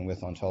working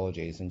with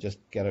ontologies, and just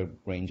get a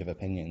range of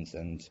opinions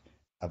and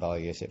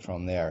evaluate it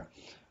from there.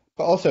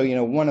 But also,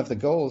 one of the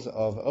goals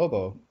of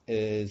OBO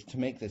is to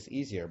make this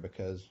easier,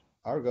 because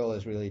our goal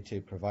is really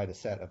to provide a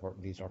set of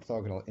these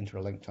orthogonal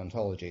interlinked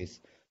ontologies,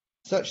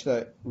 such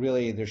that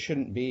really there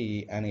shouldn't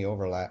be any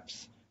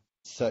overlaps,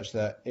 such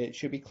that it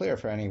should be clear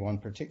for any one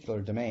particular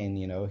domain.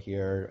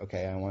 Here,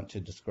 okay, I want to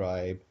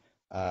describe,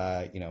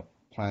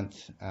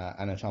 plant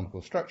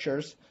anatomical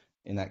structures.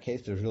 In that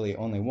case, there's really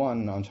only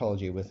one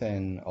ontology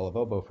within all of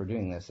OBO for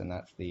doing this, and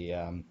that's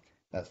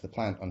the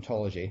plant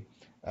ontology.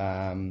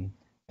 And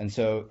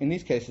so in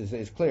these cases,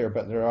 it's clear,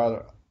 but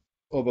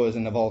OBO is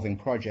an evolving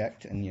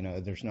project, and we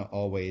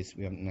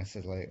haven't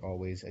necessarily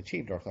always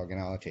achieved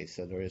orthogonality,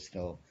 so there is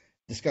still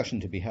discussion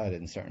to be had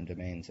in certain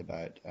domains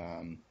about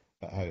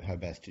how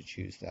best to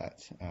choose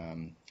that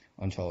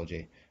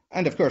ontology.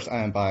 And of course,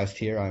 I am biased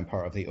here. I'm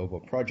part of the OBO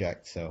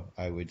project, so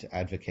I would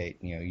advocate,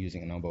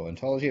 using an OBO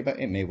ontology. But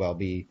it may well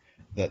be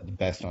that the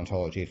best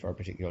ontology for a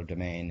particular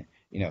domain,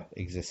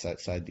 exists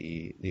outside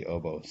the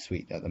OBO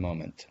suite at the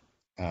moment.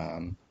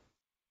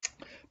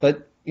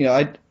 But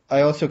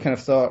I also kind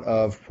of thought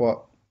of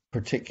what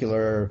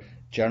particular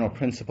general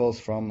principles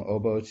from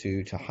OBO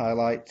to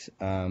highlight.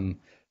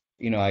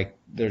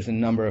 There's a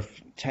number of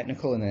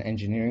technical and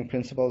engineering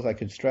principles I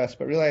could stress,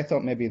 but really I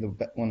thought maybe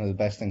one of the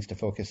best things to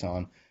focus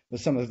on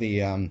was some of the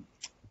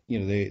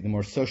the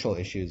more social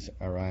issues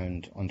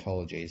around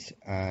ontologies.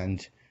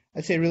 And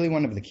I'd say really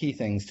one of the key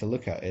things to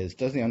look at is,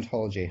 does the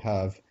ontology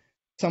have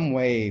some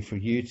way for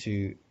you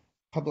to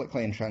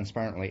publicly and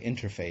transparently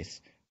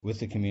interface with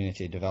the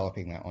community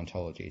developing that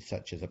ontology,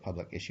 such as a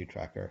public issue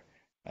tracker?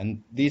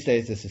 And these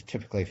days, this is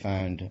typically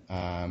found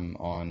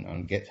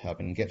on GitHub,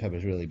 and GitHub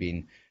has really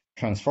been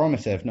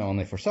transformative, not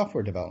only for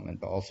software development,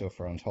 but also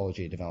for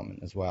ontology development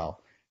as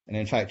well. And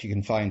in fact, you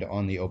can find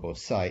on the OBO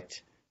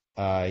site,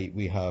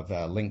 we have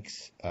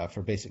links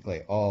for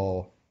basically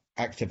all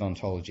active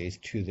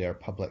ontologies to their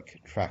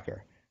public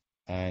tracker.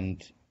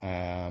 And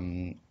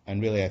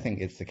really, I think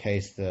it's the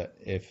case that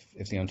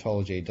if the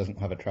ontology doesn't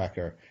have a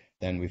tracker,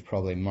 then we've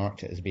probably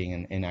marked it as being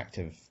an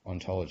inactive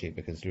ontology,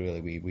 because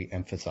really we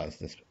emphasize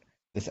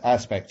this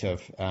aspect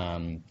of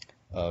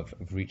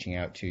reaching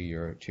out to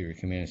your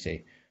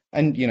community.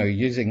 And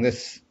using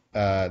this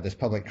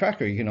public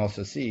tracker, you can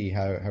also see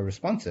how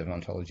responsive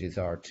ontologies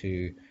are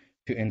to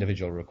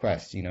individual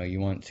requests. You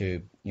want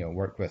to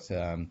work with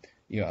a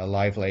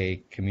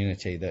lively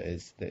community that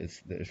is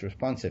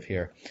responsive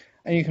here.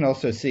 And you can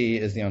also see,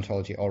 is the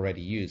ontology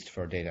already used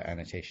for data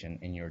annotation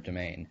in your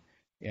domain?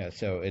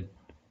 So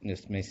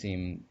this may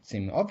seem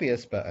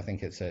obvious, but I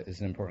think it's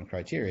an important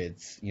criteria.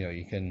 It's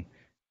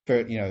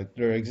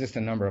there exist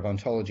a number of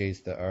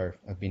ontologies that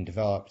have been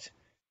developed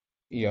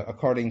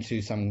according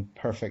to some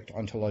perfect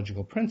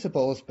ontological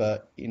principles,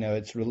 but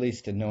it's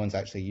released and no one's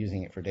actually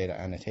using it for data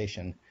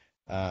annotation,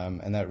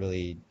 and that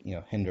really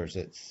hinders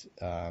its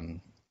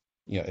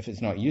if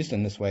it's not used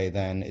in this way,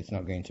 then it's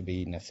not going to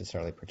be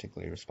necessarily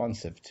particularly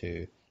responsive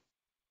to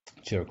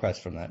requests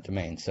from that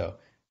domain. So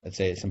I'd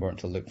say it's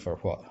important to look for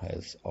what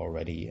has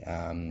already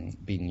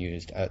been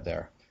used out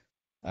there.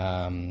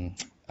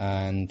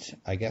 And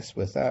I guess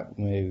with that,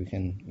 maybe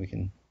we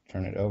can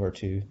turn it over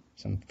to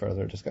some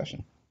further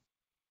discussion.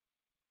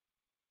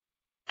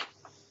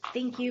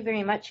 Thank you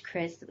very much,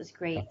 Chris. That was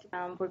great.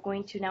 We're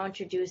going to now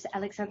introduce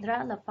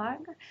Alexandra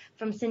Lafargue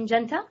from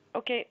Syngenta.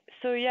 Okay,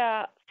 so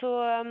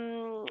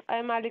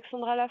I'm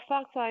Alexandra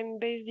Lafargue, so I'm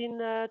based in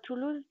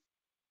Toulouse.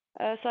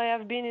 So I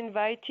have been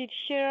invited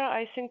here,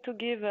 I think, to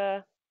give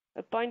a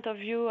point of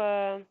view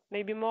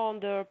maybe more on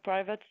the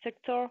private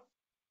sector.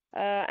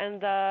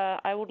 And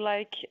I would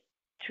like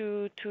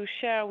to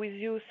share with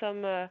you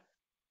some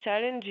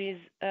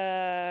challenges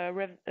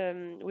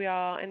we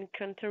are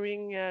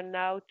encountering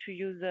now to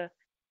use the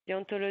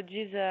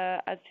ontologies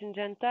at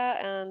Syngenta,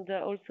 and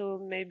also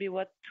maybe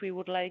what we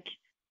would like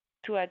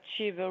to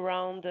achieve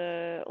around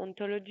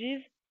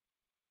ontologies.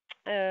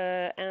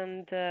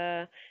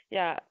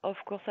 Of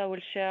course, I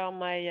will share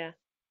my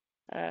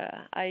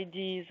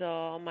ideas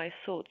or my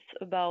thoughts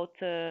about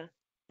the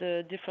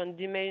different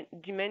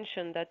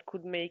dimension that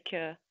could make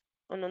an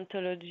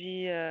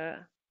ontology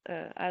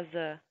as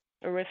a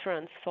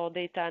reference for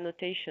data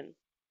annotation.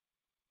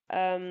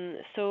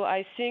 So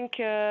I think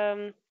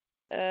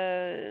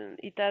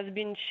it has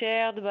been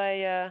shared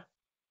by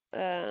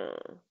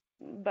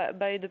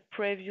the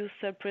previous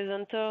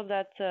presenter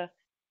that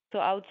so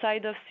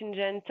outside of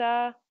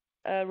Syngenta,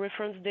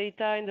 reference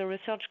data in the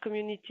research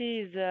community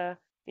is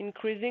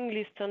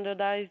increasingly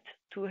standardized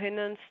to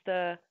enhance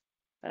the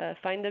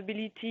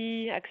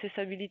findability,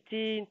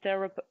 accessibility,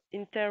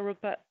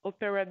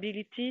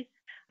 interoperability.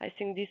 I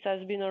think this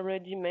has been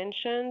already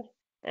mentioned,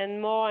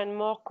 and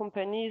more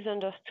companies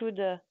understood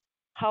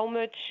how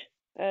much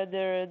the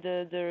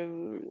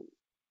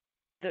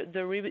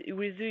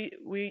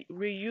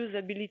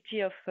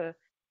reusability of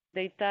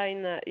data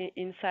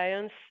in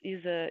science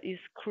is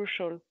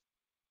crucial.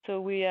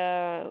 So we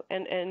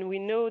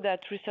know that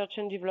research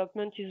and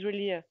development is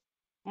really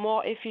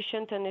more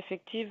efficient and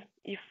effective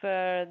if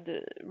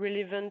the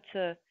relevant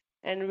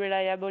and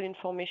reliable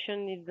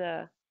information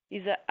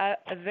is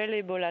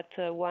available at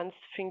one's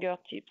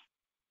fingertips.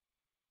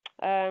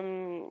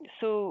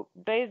 So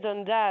based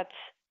on that,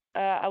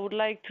 I would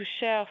like to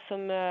share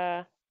some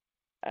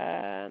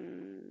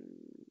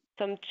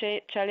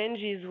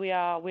challenges we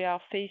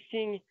are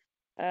facing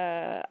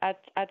at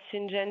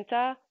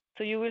Syngenta.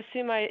 So you will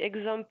see my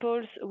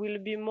examples will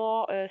be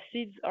more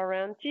seeds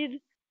oriented.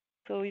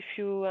 So if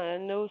you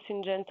know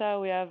Syngenta,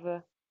 we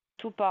have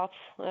two parts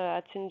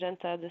at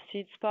Syngenta, the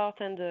seeds part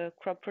and the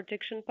crop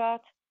protection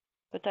part,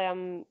 but I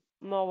am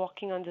more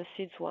working on the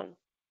seeds one.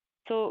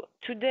 So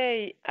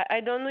today,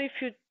 I don't know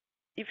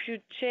if you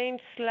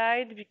change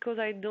slide, because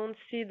I don't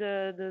see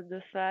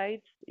the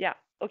slides. Yeah,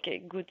 okay,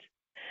 good.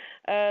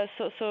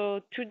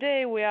 So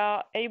today we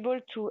are able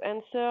to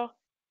answer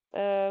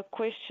a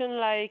question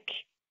like,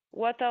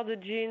 what are the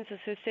genes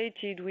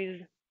associated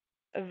with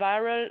a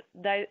viral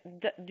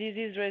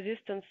disease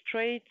resistance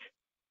trait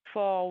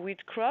for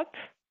wheat crop.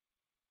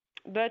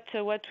 But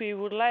what we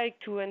would like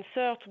to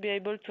answer, to be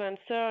able to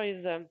answer,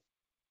 is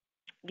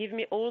give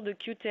me all the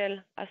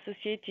QTL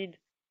associated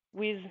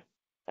with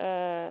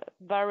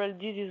viral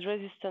disease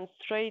resistance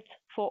trait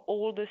for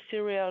all the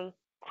cereal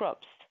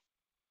crops.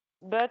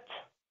 But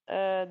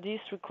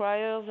this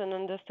requires an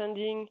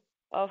understanding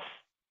of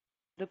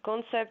the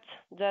concepts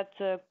that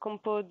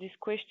compose this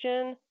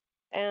question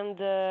and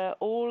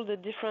all the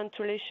different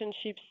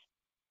relationships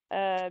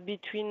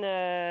between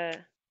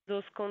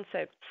those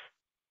concepts.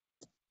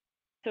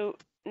 So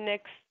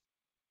next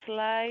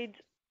slide.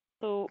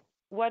 So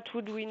what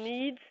would we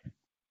need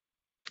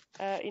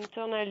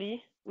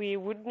internally? We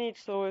would need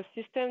a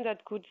system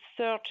that could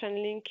search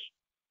and link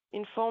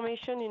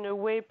information in a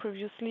way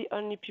previously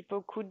only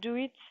people could do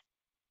it,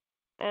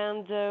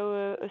 and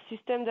a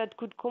system that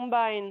could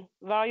combine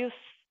various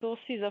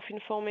sources of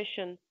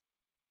information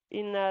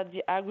in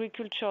the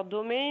agriculture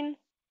domain,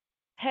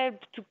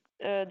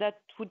 that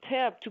would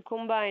help to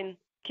combine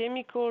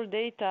chemical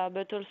data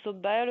but also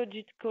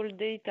biological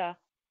data,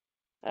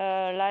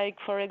 like,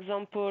 for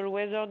example,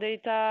 weather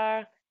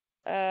data,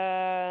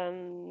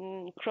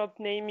 crop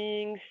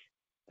namings,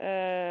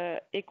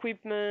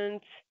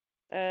 equipment,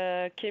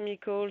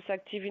 chemicals,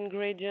 active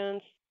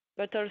ingredients,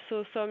 but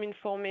also some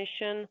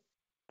information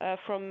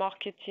from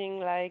marketing,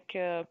 like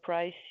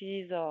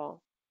prices or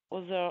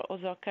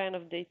other kind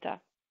of data.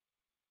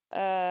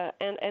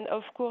 And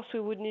of course, we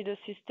would need a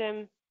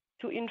system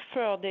to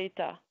infer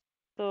data.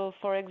 So,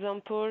 for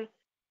example,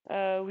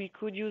 we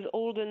could use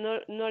all the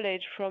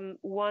knowledge from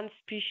one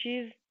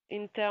species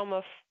in terms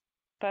of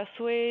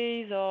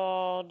pathways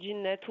or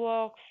gene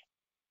networks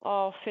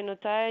or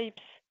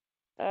phenotypes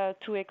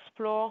to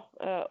explore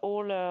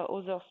all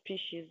other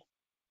species.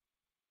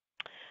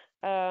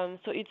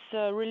 So it's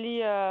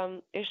really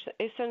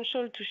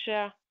essential to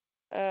share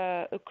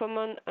a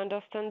common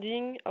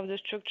understanding of the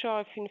structure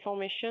of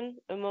information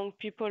among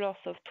people or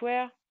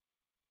software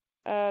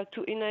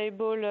to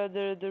enable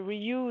the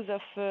reuse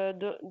of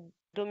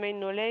domain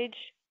knowledge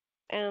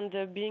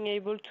and being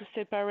able to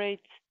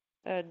separate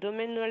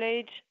domain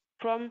knowledge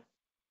from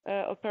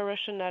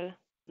operational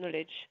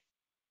knowledge.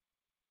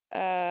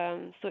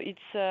 So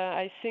it's,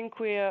 I think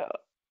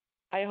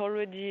I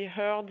already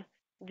heard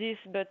this,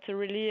 but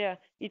really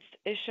it's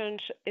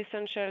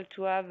essential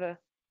to have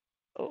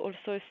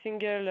also a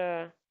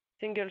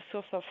single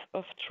source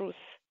of truth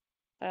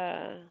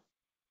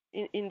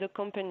in the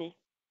company.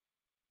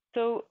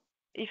 So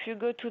if you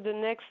go to the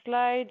next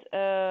slide,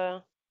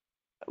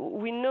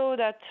 we know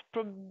that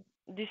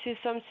this is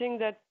something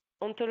that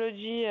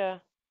ontology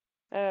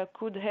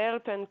could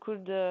help and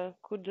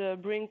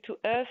could bring to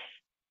us.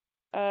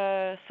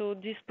 So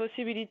this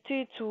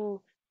possibility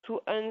to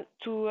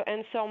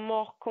answer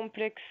more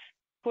complex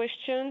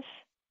questions,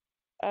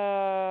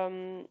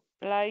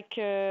 like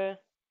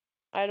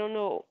I don't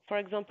know, for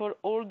example,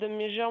 all the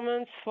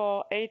measurements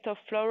for rate of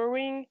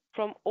flowering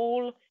from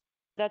all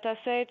data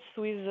sets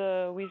with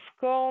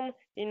corn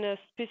in a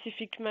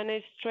specific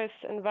managed stress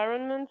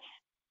environments,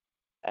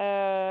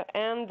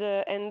 and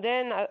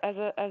then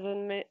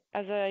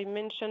as I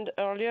mentioned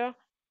earlier,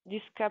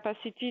 this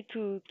capacity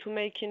to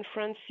make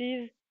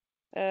inferences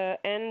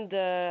and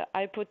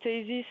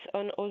hypotheses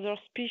on other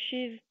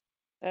species,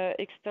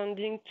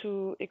 extending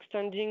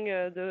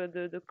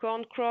the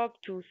corn crop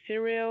to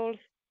cereals,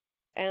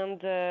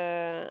 and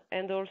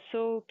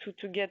also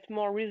to get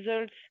more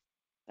results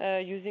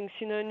using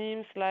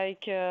synonyms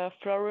like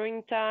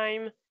flowering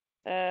time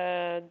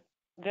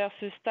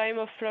versus time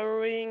of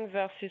flowering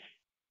versus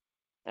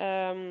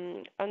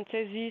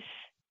anthesis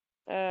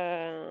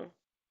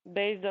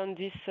based on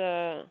this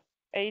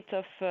rate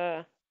of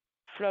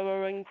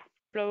flowering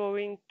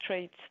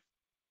traits.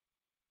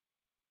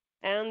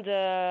 And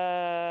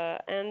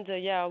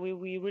yeah,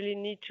 we really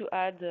need to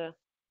add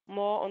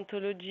more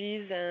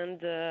ontologies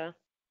and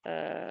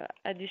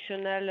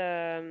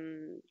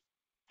additional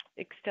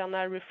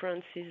external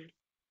references.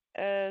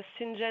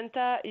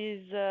 Syngenta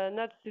is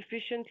not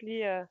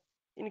sufficiently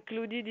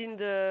included in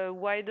the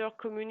wider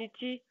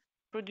community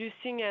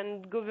producing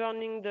and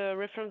governing the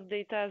reference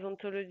data as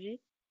ontology,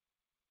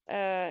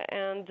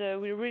 and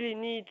we really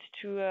need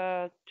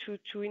to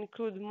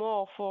include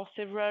more for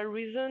several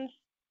reasons.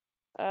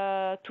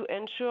 To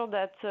ensure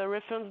that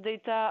reference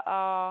data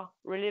are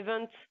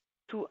relevant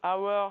to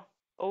our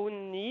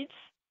own needs,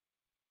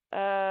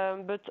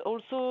 but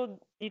also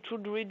it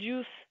would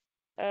reduce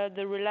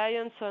the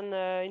reliance on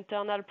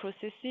internal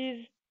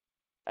processes,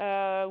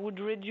 would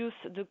reduce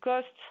the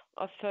cost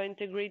of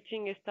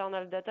integrating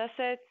external data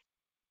sets,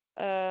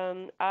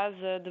 as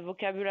the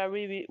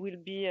vocabulary will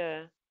be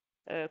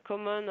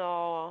common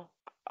or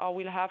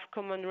will have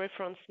common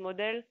reference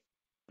model.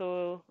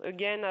 So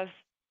again, as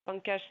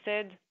Pankaj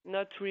said,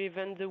 not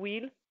reinvent the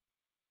wheel.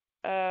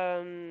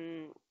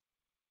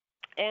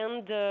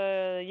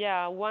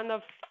 Yeah, one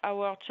of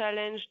our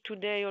challenge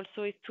today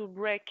also is to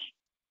break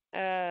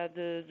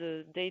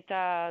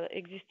the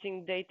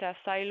existing data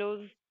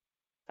silos,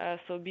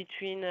 so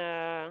between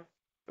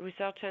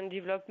research and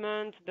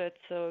development, but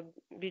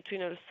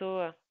between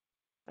also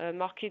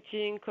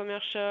marketing,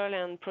 commercial,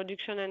 and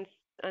production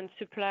and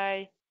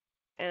supply.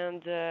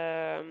 And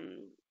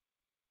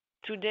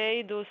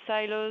today, those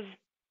silos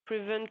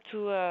prevent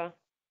to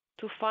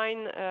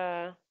find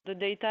the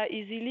data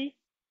easily.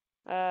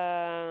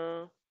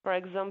 For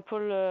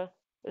example, a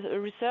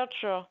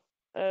researcher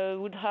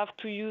would have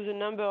to use a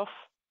number of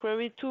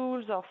query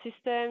tools or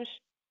systems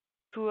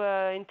to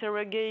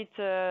interrogate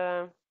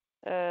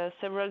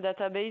several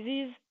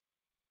databases,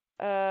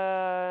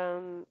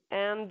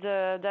 and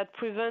that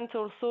prevents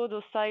also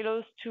those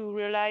silos to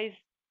realize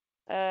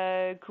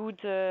good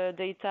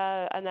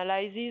data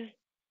analysis.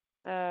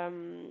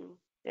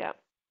 Yeah.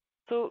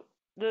 So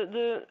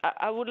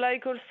I would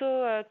like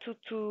also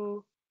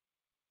to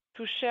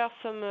share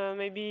some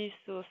maybe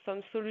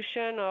some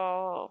solution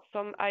or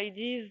some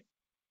ideas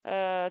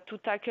to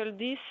tackle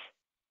this.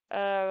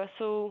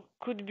 So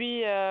could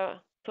be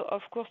so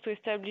of course to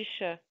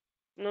establish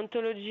an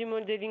ontology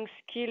modeling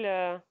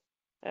skill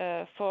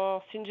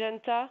for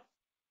Syngenta,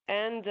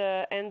 and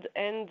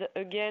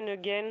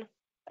again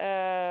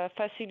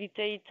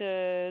facilitate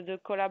the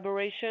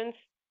collaborations.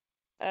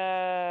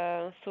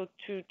 So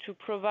to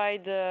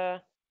provide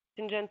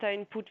Syngenta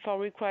input for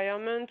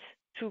requirements,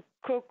 to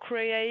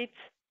co-create.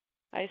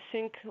 I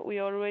think we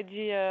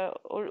already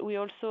we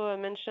also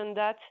mentioned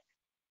that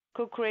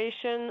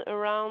co-creation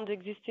around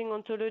existing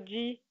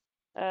ontology.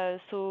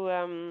 So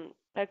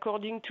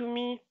according to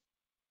me,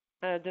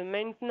 the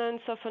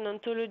maintenance of an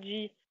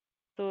ontology,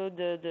 so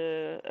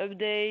the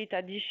update,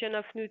 addition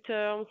of new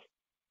terms,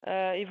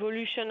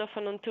 evolution of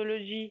an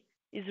ontology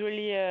is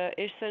really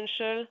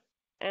essential,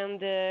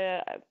 and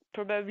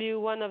probably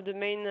one of the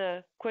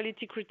main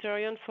quality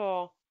criterion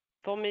for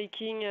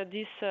making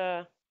this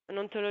an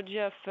ontology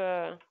of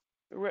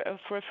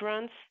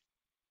reference,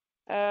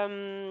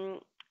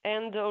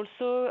 and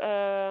also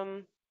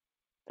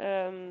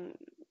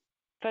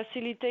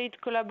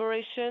facilitate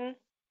collaboration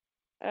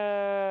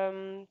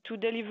to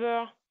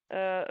deliver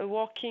a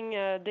working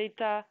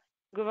data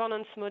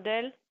governance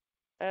model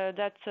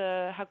that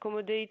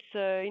accommodates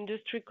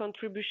industry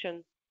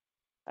contribution.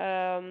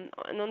 An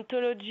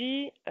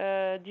ontology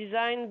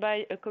designed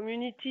by a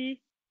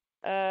community,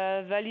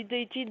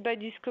 validated by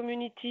this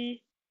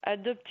community,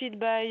 adopted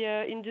by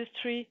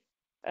industry,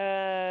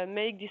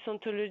 make this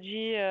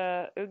ontology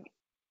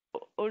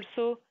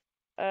also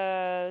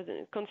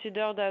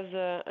considered as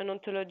an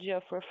ontology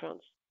of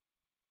reference.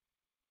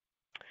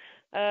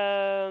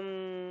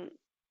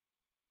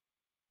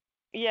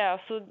 Yeah,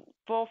 so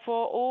for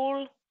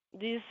all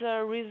these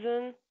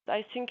reasons,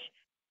 I think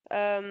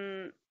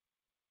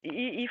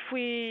if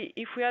we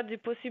had the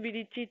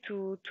possibility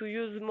to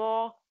use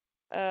more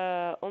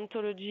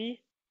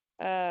ontology,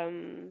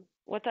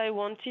 what I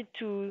wanted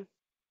to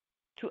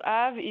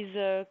have is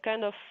a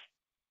kind of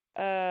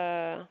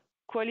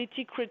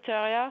quality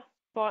criteria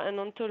for an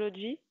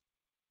ontology,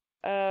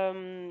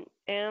 and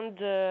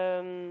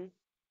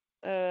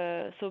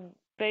so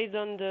based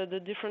on the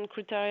different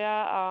criteria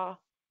are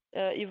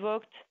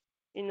evoked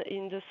in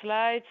the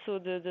slide. So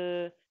is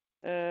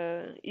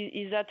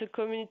that a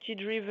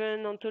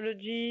community-driven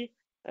ontology?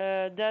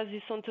 Does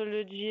this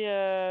ontology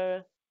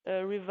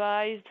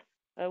revised?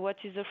 What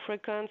is the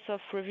frequency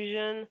of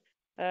revision?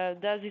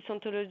 Does this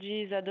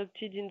ontology is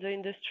adopted in the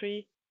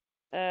industry?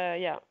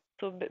 Yeah.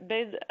 So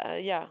based,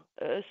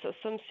 so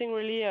something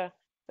really a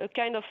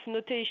kind of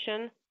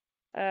notation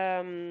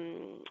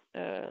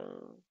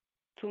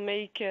to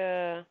make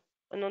an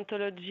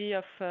ontology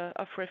of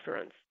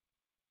reference.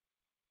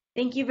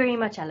 Thank you very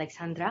much,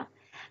 Alexandra.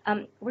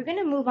 We're going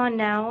to move on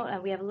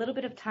now. We have a little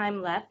bit of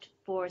time left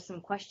for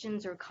some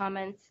questions or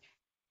comments.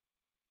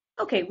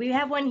 Okay, we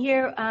have one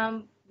here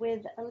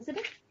with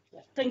Elizabeth.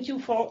 Thank you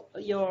for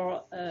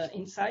your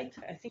insight.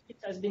 I think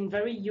it has been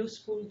very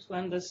useful to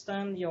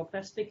understand your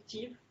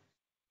perspective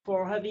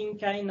for having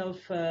kind of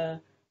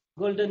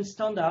golden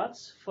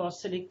standards for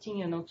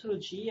selecting an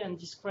ontology and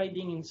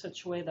describing in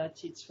such a way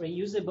that it's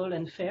reusable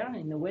and fair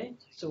in a way.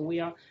 So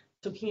we are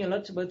talking a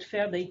lot about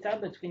fair data,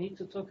 but we need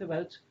to talk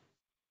about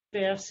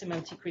fair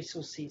semantic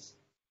resources.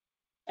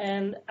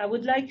 And I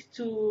would like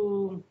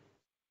to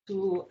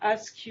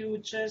ask you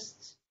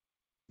just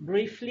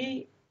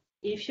briefly,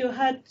 if you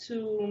had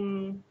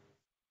to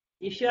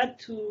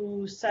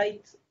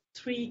cite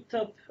 3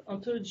 top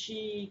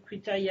ontology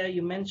criteria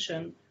you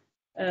mentioned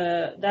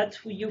that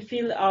you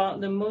feel are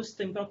the most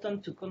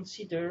important to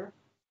consider,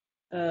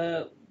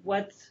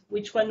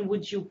 which one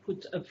would you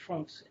put up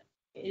front?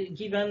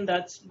 Given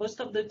that most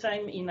of the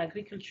time in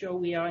agriculture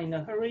we are in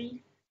a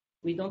hurry,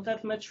 we don't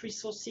have much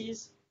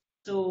resources.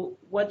 So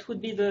what would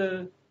be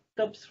the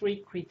top 3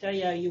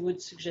 criteria you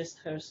would suggest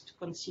first to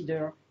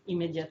consider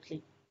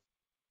immediately?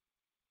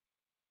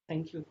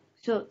 Thank you.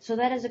 So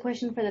that is a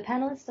question for the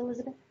panelists,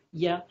 Elizabeth?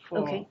 Yeah,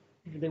 okay.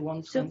 If they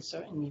want to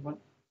answer anyone.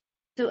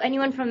 So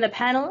anyone from the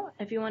panel,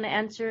 if you want to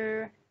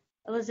answer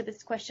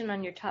Elizabeth's question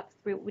on your top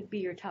 3, would be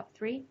your top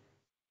 3?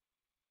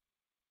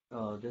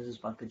 This is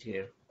Pankaj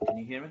here. Can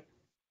you hear me?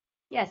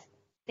 Yes,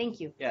 thank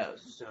you. Yeah,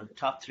 so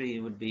top 3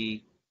 would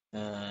be,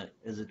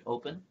 is it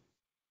open?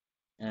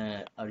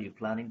 Are you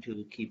planning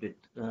to keep it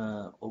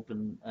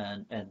open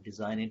and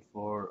design it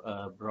for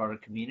a broader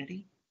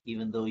community,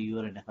 even though you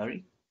are in a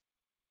hurry?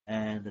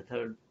 And the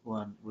third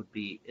one would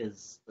be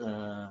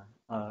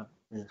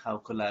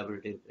how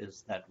collaborative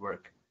is that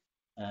work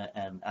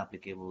and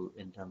applicable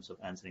in terms of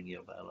answering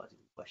your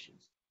biological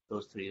questions?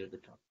 Those three are the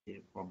top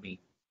three for me.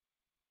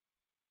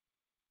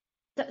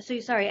 So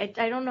sorry,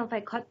 I don't know if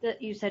I caught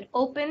that. You said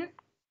open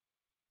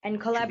and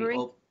collaborate.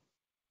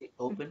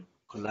 Open,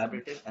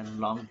 collaborative, and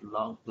long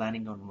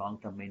planning on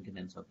long-term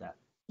maintenance of that.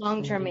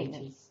 Long-term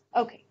maintenance.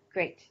 Okay,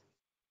 great.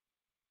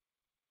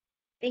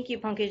 Thank you,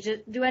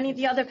 Pankaj. Do any of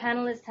the other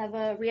panelists have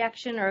a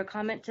reaction or a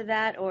comment to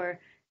that, or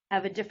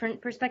have a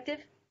different perspective?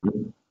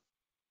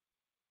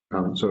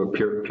 So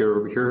Pier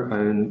over here,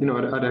 and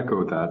I'd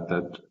echo that,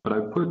 but I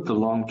put the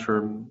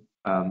long-term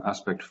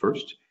aspect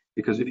first,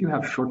 because if you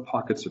have short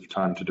pockets of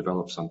time to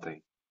develop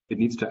something, it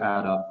needs to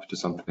add up to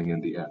something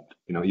in the end.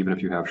 Even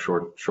if you have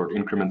short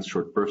increments,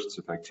 short bursts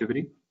of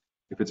activity,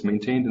 if it's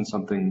maintained in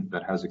something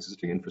that has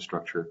existing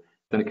infrastructure,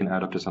 then it can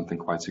add up to something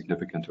quite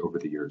significant over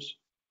the years.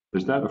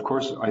 There's that. Of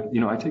course,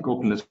 I take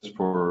openness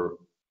for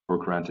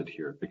granted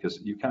here, because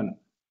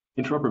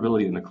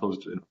interoperability in a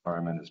closed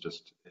environment is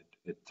just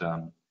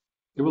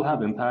it will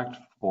have impact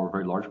for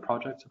very large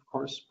projects, of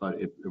course, but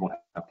it won't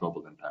have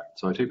global impact.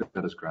 So I take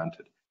that as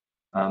granted.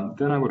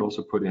 Then I would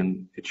also put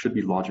in, it should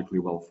be logically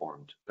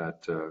well-formed,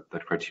 that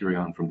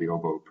criterion from the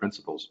OBO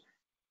principles,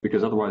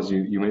 because otherwise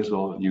you may as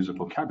well use a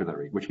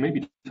vocabulary, which may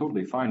be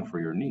totally fine for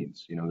your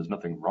needs. There's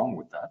nothing wrong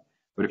with that.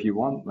 But if you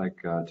want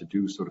to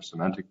do sort of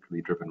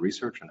semantically driven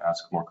research and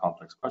ask more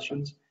complex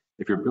questions,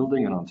 if you're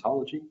building an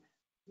ontology,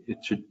 it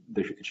should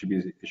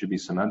be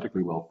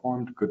semantically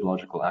well-formed, good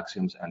logical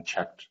axioms, and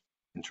checked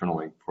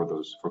internally for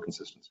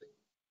consistency.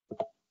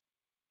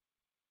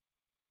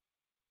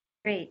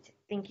 Great,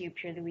 thank you,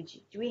 Pier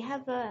Luigi. Do we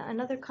have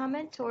another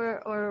comment or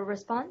a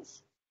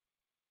response?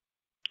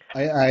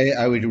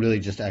 I would really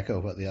just echo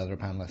what the other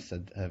panelists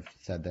have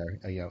said there.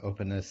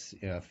 Openness,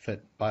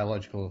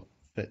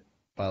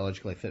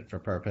 biologically fit for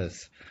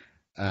purpose,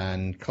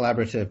 and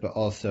collaborative, but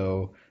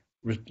also,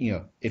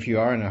 if you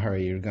are in a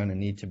hurry, you're going to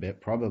need to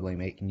probably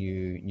make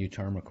new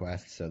term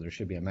requests. So there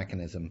should be a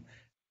mechanism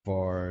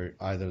for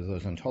either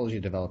those ontology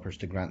developers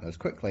to grant those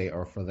quickly,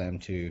 or for them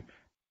to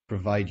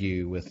provide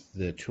you with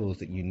the tools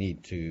that you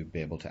need to be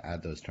able to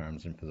add those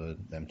terms and for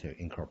them to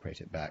incorporate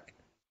it back.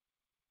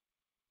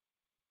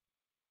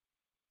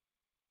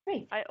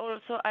 Great. I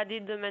also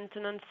added the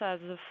maintenance as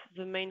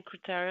the main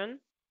criterion,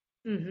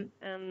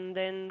 and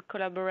then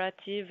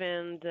collaborative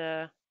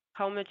and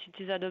how much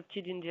it is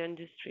adopted in the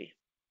industry.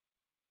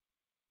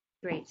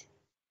 Great.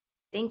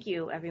 Thank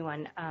you,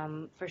 everyone,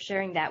 for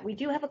sharing that. We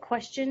do have a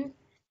question,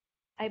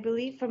 I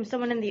believe, from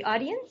someone in the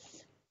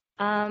audience.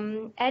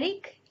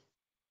 Eric?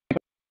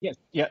 Yes,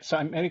 yeah. So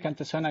I'm Eric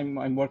Anteson.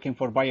 I'm working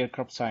for Bayer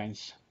Crop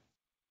Science.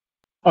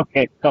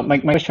 Okay, so my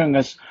question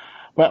is,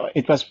 well,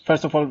 it was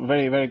first of all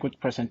very, very good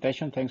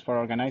presentation. Thanks for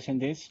organizing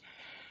this.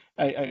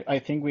 I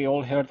think we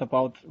all heard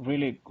about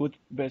really good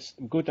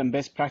and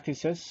best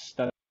practices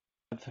that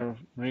are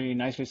really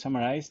nicely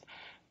summarized.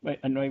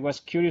 And I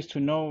was curious to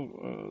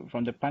know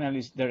from the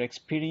panelists their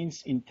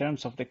experience in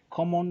terms of the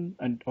common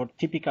or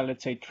typical,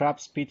 let's say,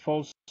 traps,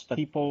 pitfalls that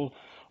people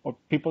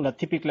that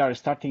typically are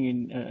starting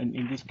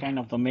in this kind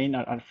of domain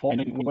are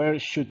falling. Where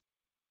should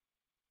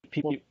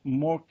people be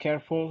more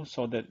careful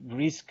so that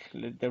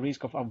the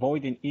risk of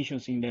avoiding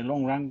issues in the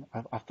long run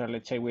after,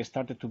 let's say, we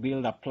started to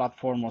build a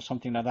platform or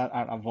something like that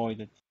are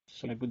avoided?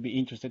 So I would be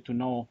interested to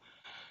know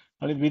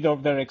a little bit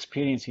of their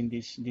experience in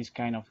this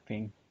kind of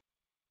thing.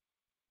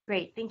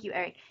 Great, thank you,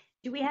 Eric.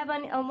 Do we have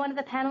one of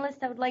the panelists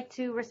that would like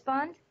to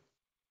respond?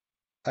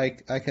 I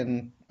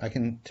can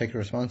take a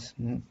response.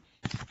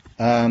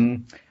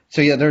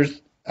 So yeah,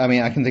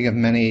 I can think of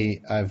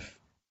many. I've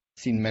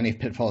seen many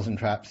pitfalls and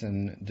traps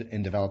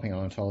in developing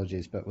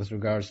ontologies, but with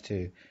regards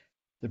to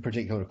the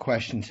particular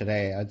question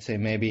today, I'd say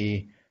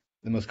maybe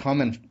the most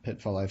common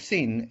pitfall I've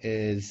seen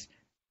is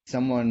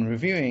someone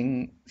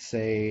reviewing,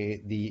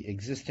 say, the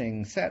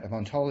existing set of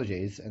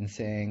ontologies and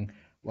saying,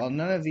 well,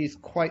 none of these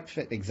quite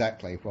fit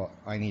exactly what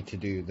I need to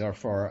do,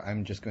 therefore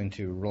I'm just going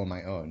to roll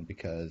my own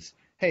because,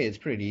 hey, it's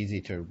pretty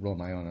easy to roll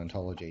my own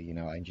ontology.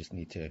 I just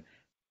need to,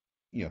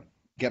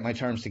 get my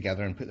terms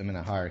together and put them in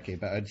a hierarchy.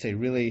 But I'd say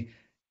really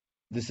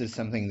this is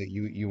something that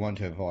you want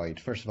to avoid.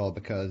 First of all,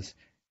 because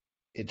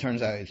it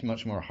turns out it's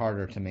much more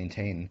harder to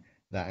maintain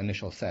that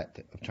initial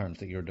set of terms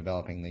that you're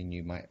developing than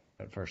you might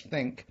at first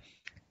think.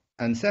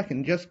 And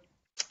second, just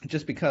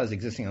because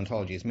existing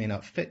ontologies may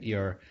not fit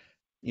your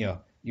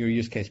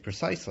use case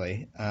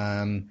precisely,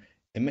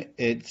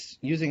 it's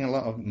using a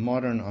lot of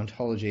modern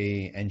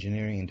ontology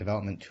engineering and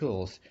development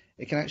tools.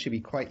 It can actually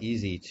be quite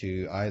easy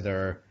to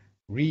either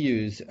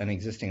reuse an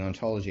existing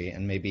ontology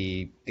and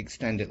maybe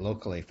extend it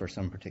locally for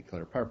some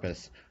particular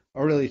purpose,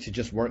 or really to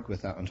just work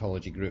with that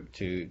ontology group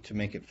to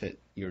make it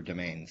fit your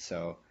domain.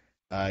 So,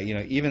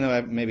 even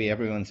though maybe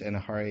everyone's in a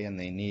hurry and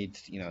they need,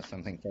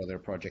 something for their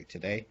project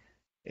today,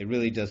 it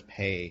really does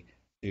pay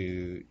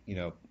to,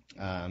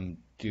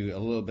 do a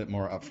little bit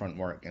more upfront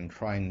work and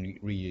try and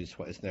reuse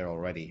what is there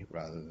already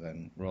rather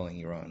than rolling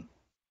your own.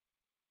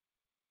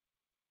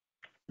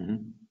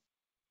 Mm-hmm.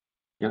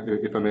 Yeah,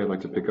 if I may, I'd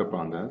like to pick up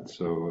on that.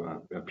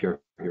 So, Pierre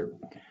here.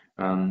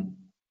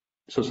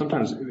 So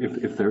sometimes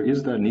if there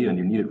is that need and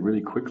you need it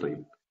really quickly,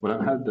 what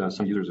I've had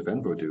some users of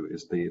Envo do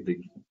is they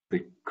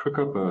cook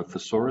up a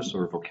thesaurus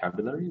or a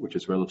vocabulary, which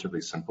is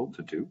relatively simple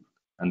to do,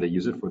 and they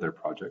use it for their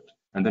project,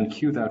 and then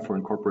queue that for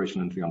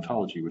incorporation into the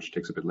ontology, which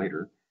takes a bit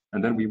later,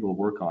 and then we will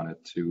work on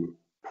it to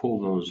pull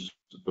those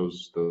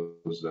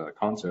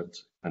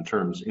concepts and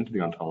terms into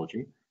the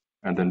ontology,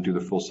 and then do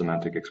the full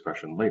semantic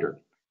expression later.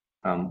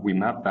 We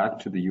map back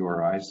to the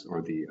URIs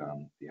or the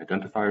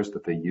identifiers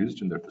that they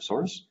used in their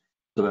thesaurus,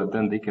 so that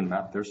then they can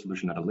map their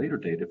solution at a later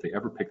date. If they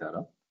ever pick that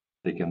up,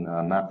 they can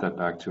map that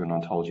back to an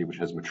ontology which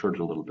has matured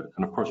a little bit.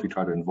 And of course, we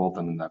try to involve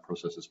them in that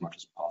process as much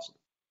as possible.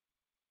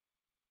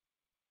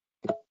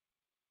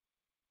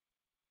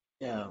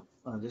 Yeah,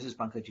 this is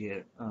Pankaj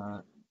here.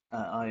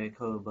 I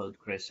echo both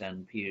Chris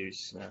and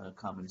Pier's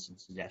comments and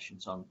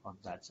suggestions on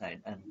that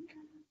side.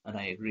 And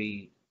I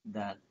agree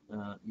that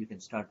you can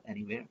start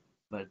anywhere.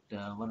 But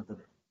one of the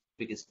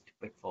biggest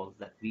pitfalls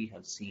that we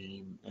have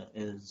seen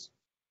is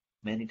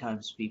many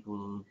times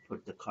people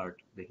put the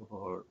cart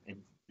before in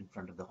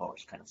front of the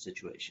horse kind of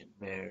situation,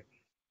 where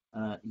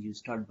you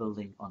start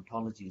building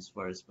ontologies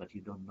first, but you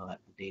don't know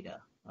the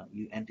data.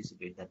 You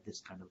anticipate that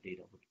this kind of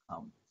data would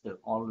come. So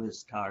always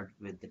start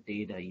with the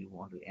data you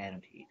want to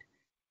annotate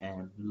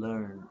and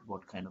learn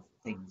what kind of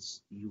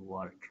things you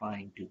are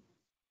trying to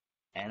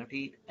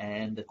annotate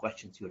and the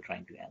questions you're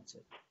trying to answer.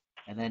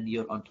 And then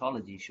your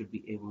ontology should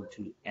be able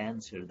to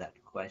answer that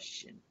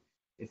question.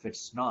 If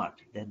it's not,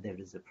 then there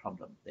is a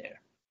problem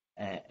there.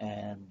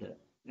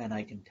 And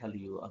I can tell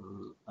you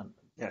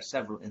there are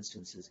several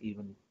instances,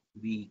 even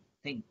we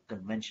think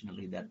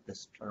conventionally that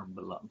this term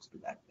belongs to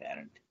that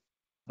parent.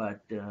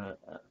 But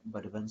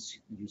once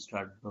you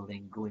start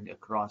going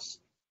across,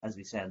 as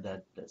we said,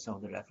 that some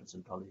of the reference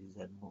ontologies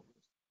had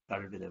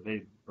started with a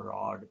very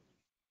broad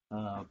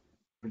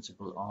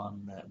principle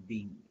on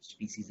being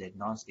species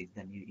agnostic,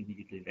 then you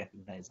immediately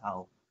recognize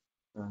how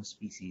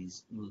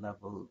species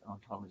level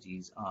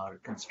ontologies are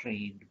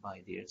constrained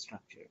by their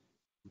structure,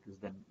 because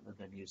then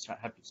you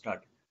have to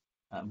start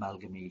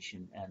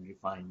amalgamation and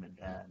refinement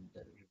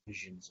and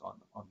revisions on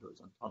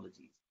those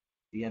ontologies.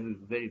 You have to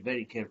be very,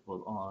 very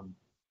careful on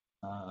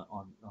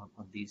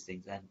these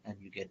things, and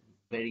you get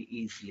very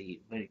easily,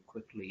 very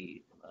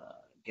quickly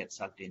get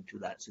sucked into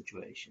that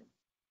situation.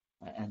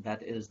 And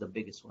that is the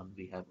biggest one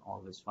we have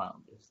always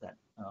found, is that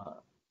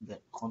the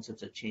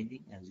concepts are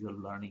changing as you're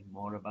learning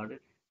more about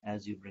it,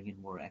 as you bring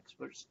in more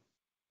experts.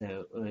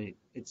 So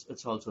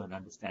it's also an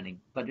understanding,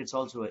 but it's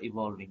also an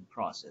evolving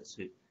process.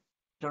 So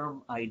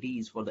term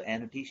IDs for the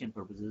annotation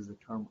purposes, the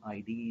term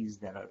IDs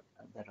that are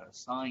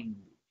assigned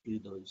to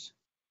those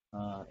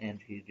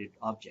annotated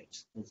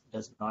objects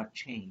does not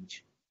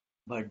change,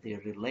 but their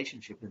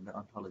relationship in the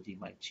ontology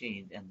might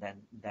change, and then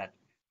that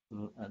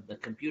the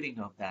computing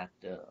of that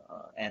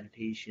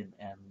annotation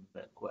and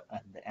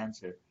the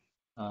answer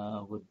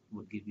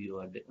would give you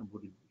a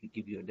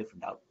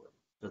different output.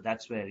 So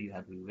that's where you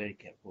have to be very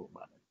careful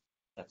about it.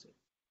 That's it.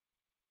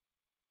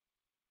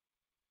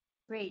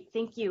 Great,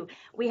 thank you.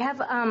 We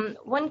have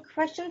one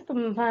question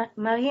from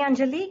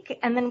Marie-Angelique,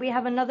 and then we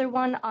have another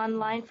one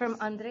online from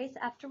Andres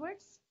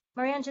afterwards.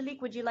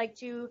 Marie-Angelique, would you like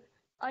to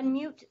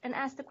unmute and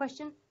ask the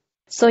question?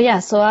 So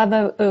I have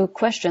a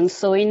question.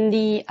 So in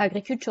the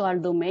agricultural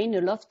domain,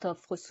 a lot of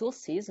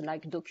resources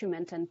like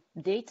document and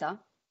data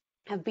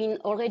have been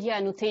already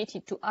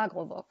annotated to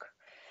AgroVoc.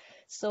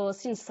 So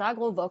since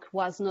AgroVoc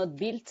was not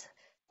built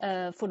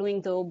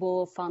following the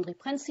Hobo Foundry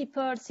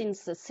principle,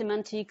 since the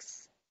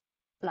semantics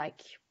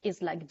is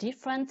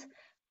different,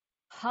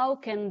 how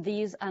can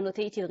these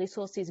annotated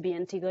resources be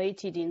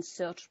integrated in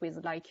search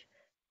with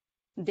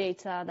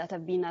data that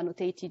have been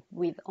annotated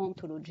with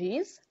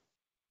ontologies?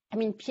 I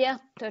mean, Pierre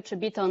touched a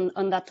bit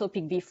on that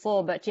topic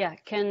before, but yeah,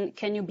 can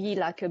you be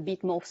a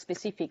bit more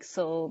specific?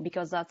 So,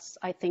 because that's,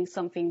 I think,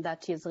 something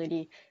that is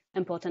really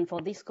important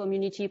for this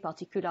community,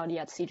 particularly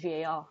at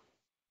CGIAR,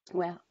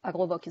 where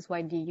AgroVoc is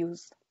widely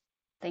used.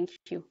 Thank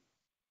you.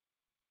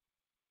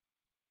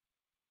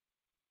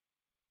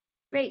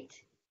 Great.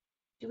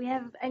 Do we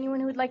have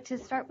anyone who would like to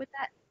start with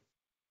that?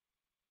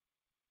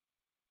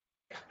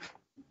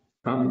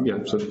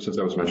 Yeah, so since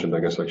that was mentioned,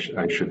 I guess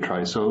I should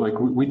try. So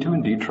we do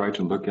indeed try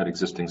to look at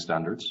existing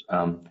standards.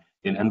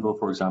 In Envo,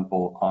 for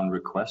example, on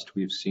request,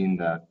 we've seen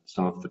that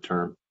some of the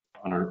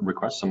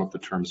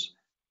terms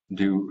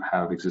do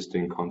have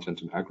existing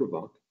content in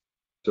AgroVoc.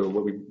 So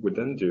what we would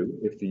then do,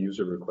 if the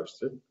user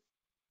requests it,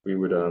 we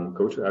would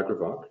go to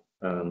AgroVoc,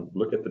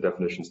 look at the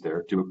definitions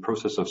there, do a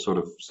process of sort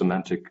of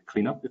semantic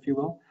cleanup, if you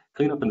will.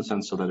 Clean up in the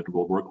sense so that it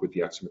will work with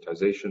the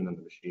axiomatization and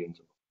the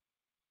machines.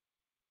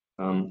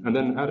 And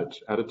then add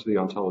it to the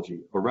ontology,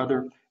 or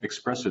rather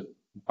express it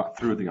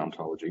through the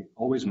ontology,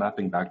 always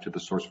mapping back to the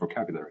source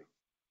vocabulary.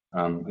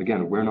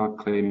 Again, we're not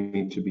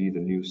claiming to be the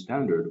new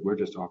standard, we're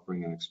just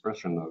offering an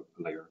expression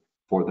layer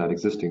for that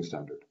existing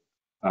standard.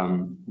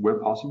 Where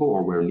possible,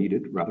 or where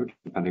needed, rather,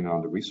 depending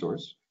on the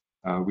resource,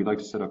 we like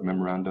to set up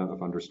memoranda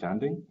of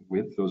understanding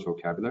with those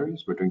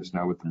vocabularies. We're doing this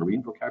now with the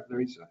marine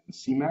vocabularies in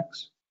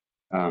CMAX,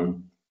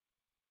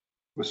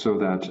 so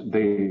that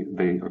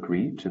they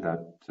agree to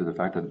the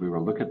fact that we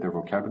will look at their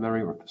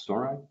vocabulary or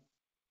thesauri,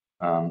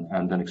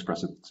 and then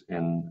express it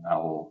in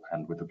OWL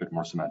and with a bit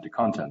more semantic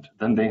content.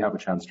 Then they have a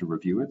chance to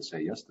review it,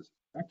 say, yes, this is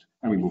correct,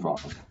 and we move on.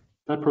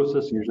 That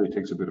process usually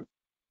takes a bit of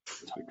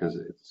time because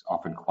it's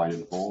often quite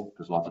involved.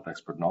 There's lots of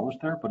expert knowledge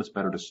there, but it's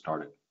better to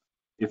start it.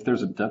 If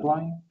there's a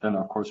deadline, then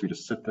of course we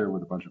just sit there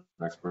with a bunch of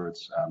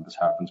experts. This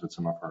happens with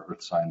some of our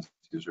earth science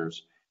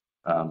users,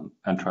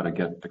 and try to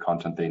get the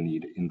content they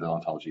need in the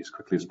ontology as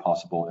quickly as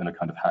possible in a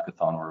kind of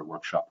hackathon or a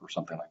workshop or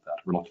something like that,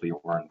 remotely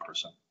or in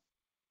person.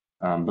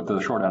 But the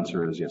short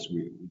answer is yes,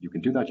 you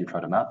can do that. You try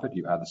to map it.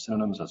 You add the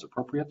synonyms as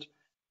appropriate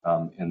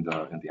in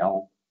the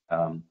OWL,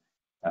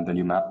 and then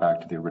you map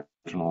back to the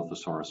original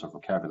thesaurus or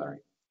vocabulary.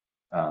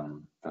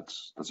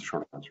 That's a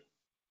short answer.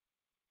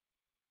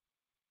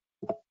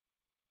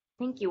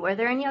 Thank you. Are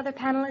there any other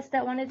panelists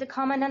that wanted to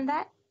comment on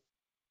that?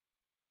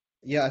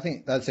 Yeah, I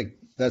think that's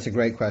a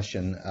great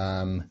question,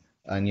 and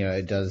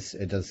it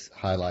does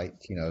highlight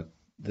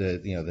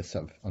the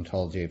sort of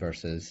ontology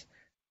versus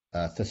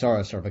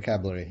thesaurus or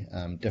vocabulary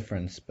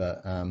difference.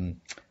 But the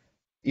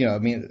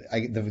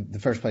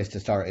first place to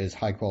start is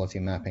high quality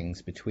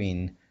mappings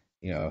between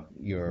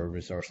your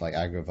resource like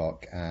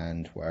AgriVoc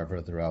and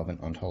wherever the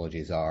relevant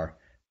ontologies are.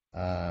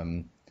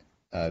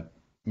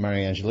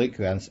 Marie-Angelique,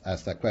 who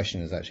asked that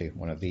question, is actually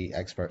one of the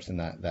experts in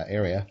that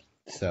area.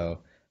 So,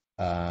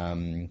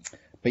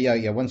 but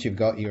yeah, once you've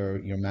got your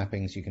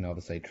mappings, you can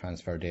obviously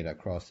transfer data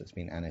across that's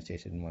been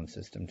annotated in one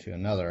system to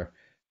another.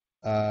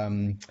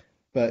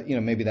 But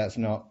maybe that's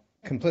not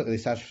completely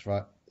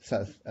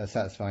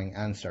satisfying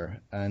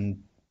answer.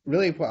 And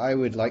really, what I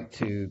would like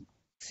to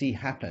see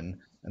happen,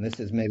 and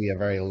this is maybe a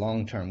very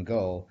long-term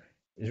goal,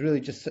 is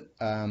really just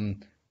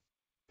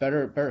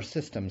better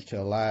systems to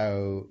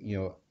allow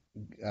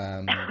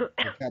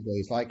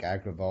vocabularies like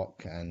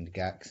AgriVoc and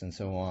GACS and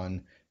so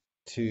on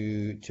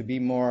to be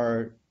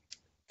more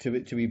to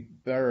be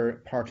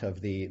better part of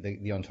the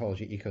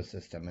ontology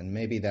ecosystem. And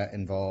maybe that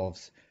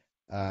involves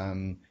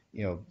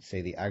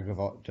say the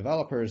AgriVoc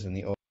developers and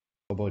the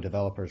OBO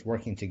developers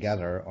working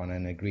together on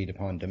an agreed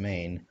upon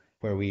domain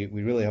where we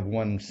really have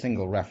one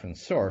single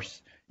reference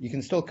source. You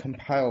can still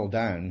compile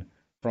down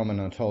from an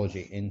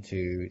ontology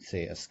into,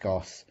 say, a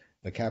SCOS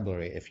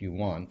vocabulary if you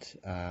want.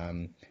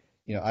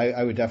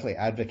 I would definitely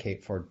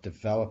advocate for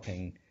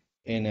developing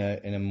in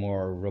a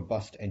more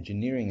robust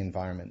engineering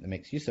environment that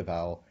makes use of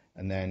OWL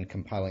and then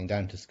compiling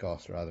down to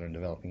SCOS rather than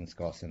developing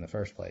SCOS in the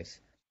first place.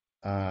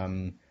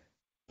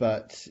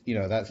 But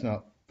that's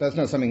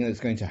not something that's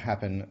going to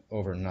happen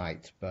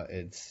overnight. But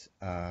it's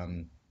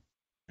an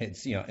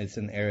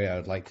area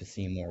I'd like to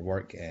see more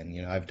work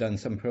in. I've done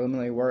some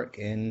preliminary work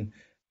in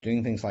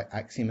doing things like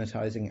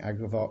axiomatizing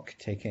AgriVoc,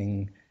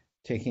 taking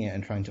it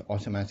and trying to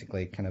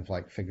automatically kind of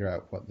like figure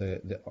out what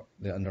the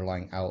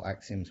underlying OWL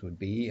axioms would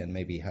be, and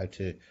maybe how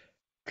to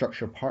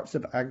structure parts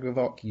of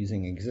AgriVoc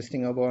using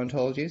existing OBO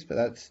ontologies. But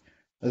that's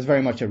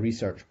very much a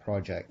research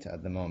project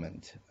at the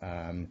moment.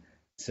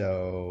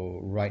 So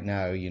right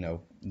now,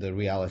 the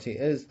reality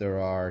is there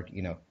are,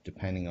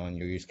 depending on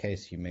your use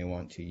case, you may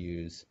want to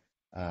use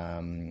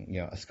a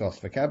SCOS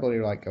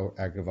vocabulary like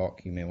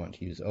AgriVoc. You may want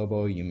to use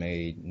OBO. You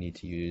may need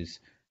to use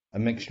a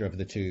mixture of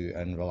the two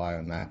and rely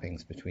on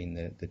mappings between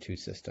the two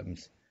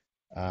systems,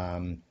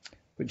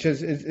 which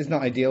is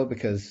not ideal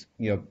because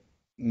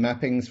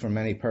mappings for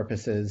many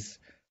purposes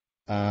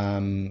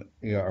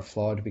are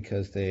flawed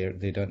because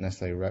they don't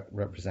necessarily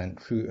represent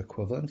true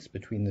equivalence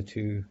between the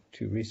two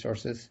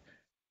resources.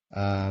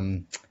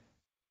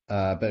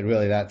 But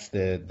really, that's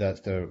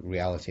the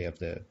reality of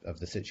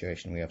the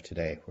situation we have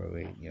today,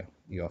 where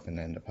you often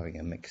end up having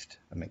a mixed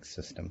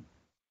system.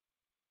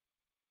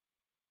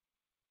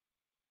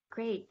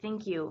 Great,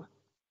 thank you.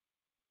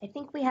 I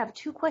think we have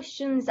 2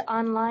 questions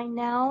online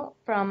now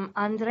from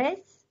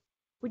Andres.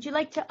 Would you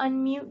like to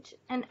unmute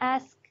and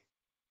ask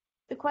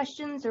the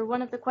questions, or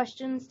one of the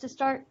questions to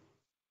start,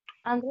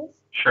 Andres?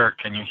 Sure,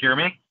 can you hear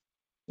me?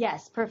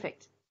 Yes,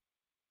 perfect.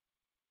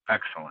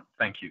 Excellent,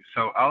 thank you.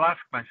 So I'll ask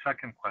my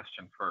second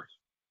question first.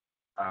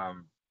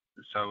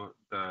 So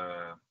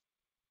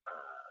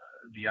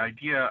the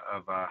idea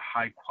of a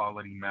high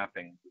quality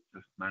mapping was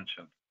just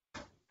mentioned,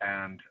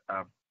 and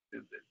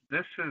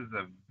this is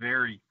a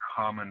very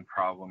common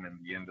problem in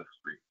the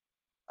industry,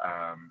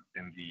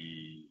 in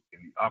the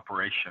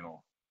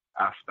operational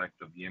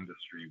aspect of the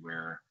industry,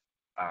 where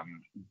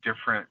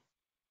different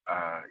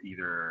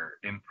either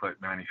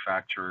input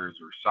manufacturers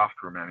or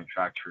software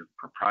manufacturers'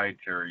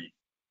 proprietary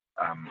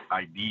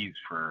IDs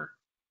for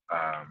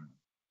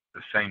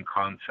the same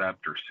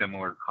concept or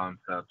similar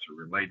concepts or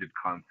related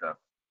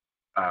concepts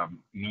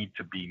need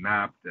to be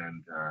mapped,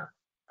 and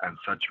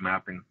such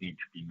mappings need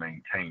to be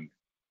maintained.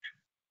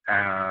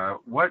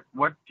 What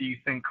do you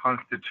think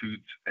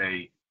constitutes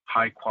a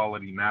high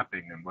quality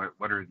mapping, and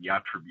what are the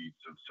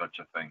attributes of such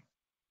a thing?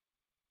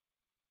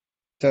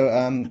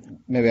 So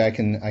maybe I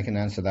can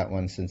answer that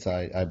one since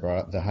I brought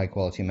up the high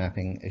quality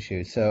mapping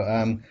issue.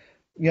 So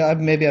yeah,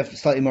 maybe I've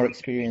slightly more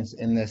experience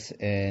in this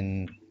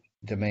in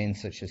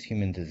domains such as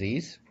human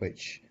disease,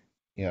 which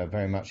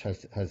very much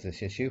has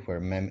this issue where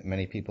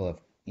many people have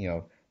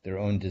their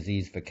own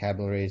disease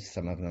vocabularies.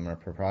 Some of them are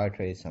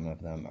proprietary, some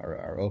of them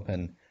are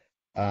open.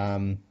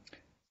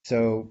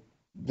 So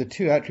the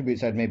two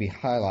attributes I'd maybe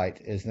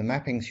highlight is the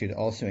mapping should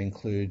also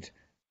include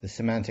the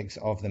semantics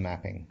of the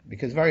mapping,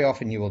 because very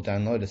often you will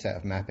download a set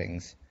of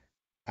mappings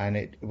and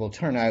it will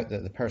turn out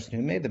that the person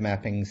who made the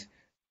mappings,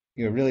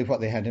 really what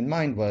they had in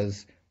mind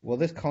was, well,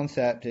 this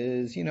concept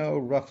is,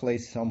 roughly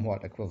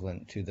somewhat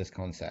equivalent to this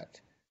concept.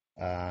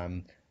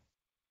 And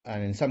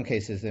in some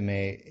cases, they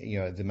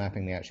may, the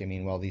mapping may actually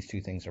mean, well, these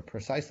two things are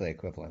precisely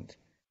equivalent.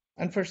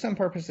 And for some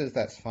purposes,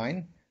 that's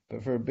fine.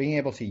 But for being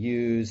able to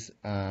use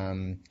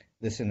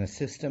this in a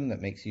system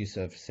that makes use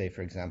of, say,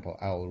 for example,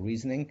 OWL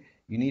reasoning,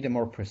 you need a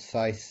more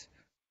precise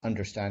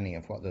understanding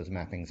of what those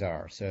mappings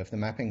are. So if the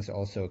mappings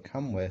also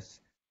come with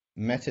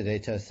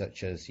metadata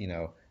such as,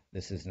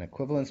 this is an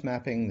equivalence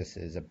mapping, this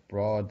is a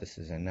broad, this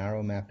is a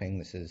narrow mapping,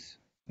 this is,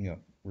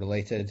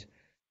 related,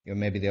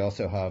 maybe they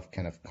also have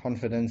kind of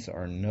confidence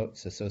or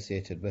notes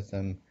associated with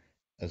them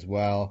as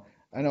well.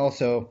 And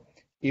also,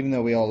 even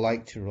though we all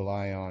like to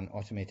rely on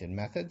automated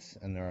methods,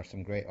 and there are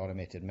some great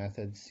automated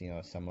methods,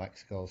 some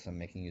lexical, some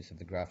making use of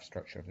the graph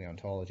structure of the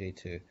ontology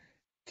to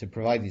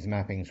provide these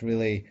mappings,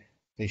 really,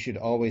 they should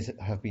always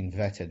have been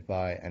vetted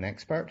by an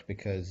expert,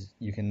 because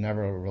you can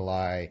never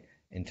rely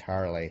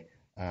entirely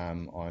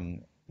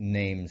on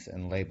names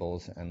and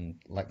labels and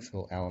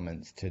lexical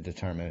elements to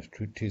determine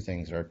if two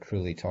things are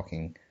truly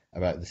talking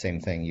about the same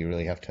thing. You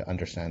really have to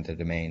understand the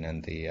domain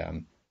and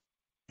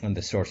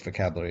the source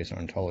vocabularies or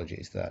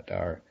ontologies that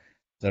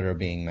are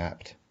being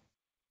mapped.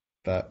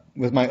 But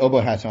with my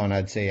oboe hat on,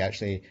 I'd say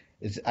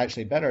it's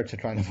actually better to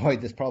try and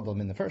avoid this problem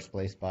in the first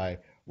place by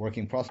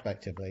working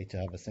prospectively to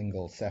have a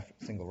single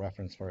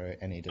reference for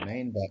any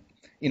domain. But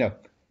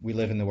we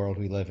live in the world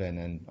we live in,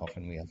 and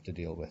often we have to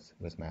deal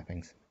with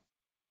mappings.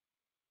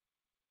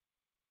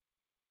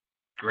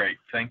 Great,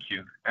 thank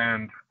you.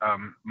 And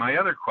my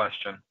other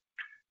question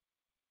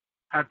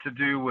had to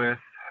do with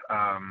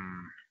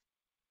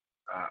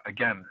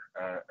again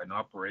an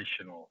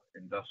operational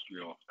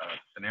industrial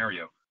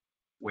scenario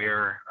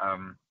where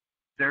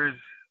there's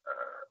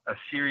a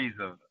series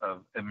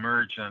of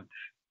emergent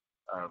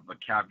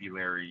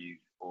vocabularies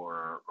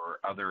or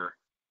other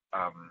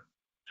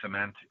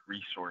semantic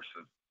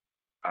resources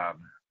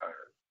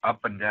up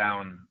and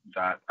down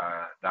that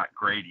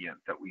gradient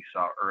that we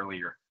saw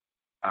earlier,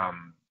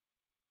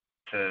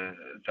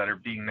 that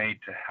are being made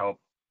to help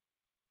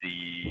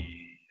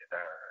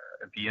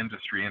the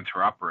industry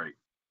interoperate.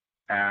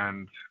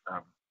 And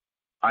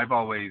I've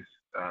always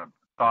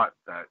thought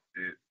that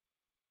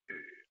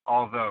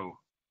although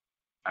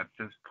at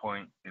this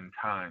point in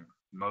time,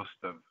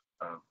 most of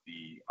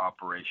the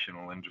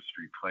operational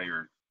industry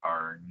players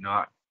are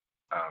not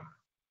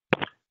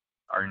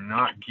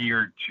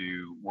geared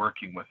to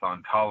working with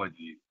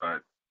ontologies,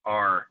 but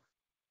are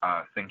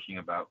thinking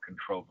about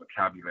controlled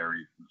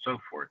vocabularies and so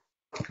forth.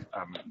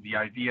 The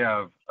idea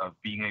of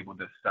being able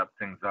to set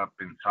things up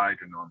inside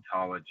an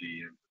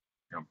ontology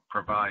and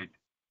provide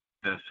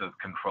this as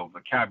controlled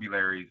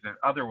vocabularies and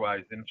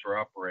otherwise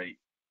interoperate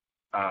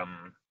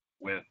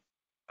with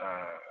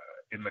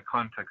in the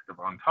context of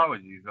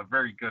ontology is a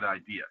very good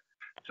idea.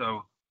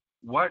 So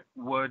what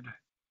would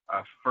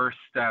a first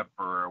step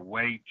or a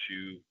way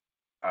to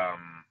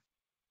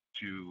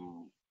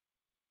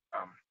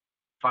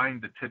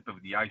find the tip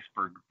of the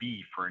iceberg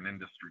be for an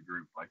industry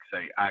group like,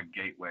 say, Ag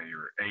Gateway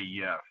or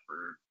AEF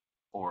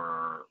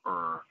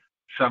or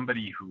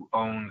somebody who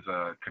owns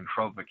a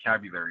controlled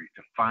vocabulary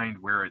to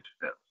find where it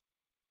fits?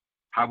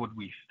 How would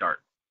we start?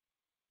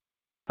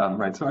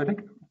 Right, so I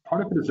think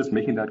part of it is just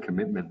making that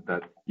commitment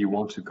that you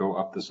want to go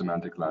up the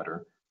semantic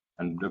ladder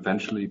and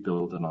eventually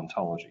build an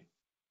ontology.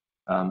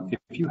 If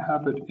you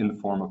have it in the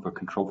form of a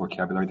controlled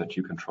vocabulary that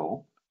you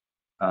control,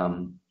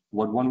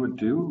 what one would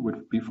do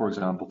would be, for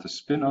example, to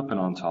spin up an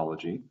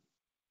ontology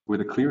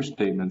with a clear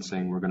statement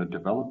saying we're going to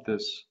develop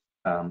this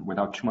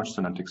without too much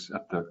semantics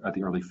at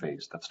the early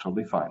phase. That's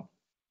totally fine.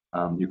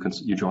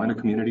 You join a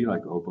community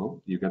like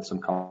OBO, you get some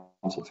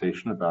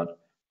consultation about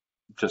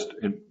just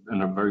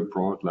in a very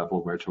broad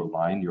level where to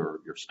align your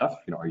stuff.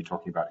 Are you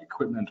talking about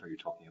equipment? Are you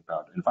talking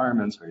about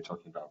environments? Are you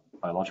talking about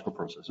biological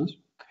processes?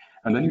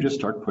 And then you just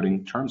start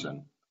putting terms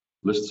in,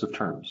 lists of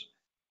terms.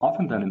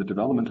 Often then in the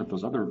development of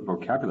those other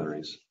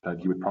vocabularies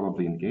that you would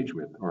probably engage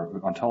with,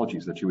 or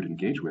ontologies that you would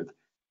engage with,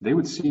 they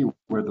would see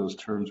where those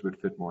terms would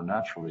fit more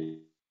naturally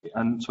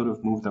and sort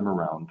of move them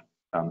around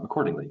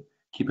accordingly.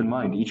 Keep in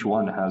mind, each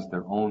one has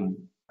their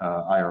own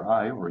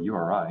IRI or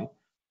URI,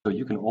 so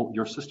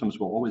your systems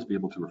will always be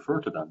able to refer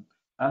to them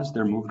as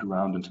they're moved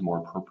around into more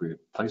appropriate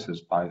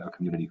places by a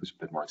community who's a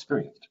bit more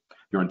experienced.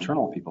 Your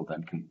internal people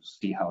then can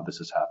see how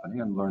this is happening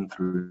and learn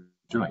through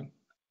doing,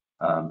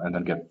 and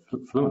then get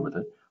fluent with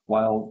it.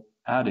 While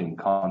adding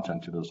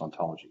content to those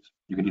ontologies.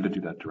 You can either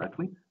do that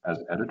directly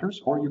as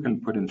editors, or you can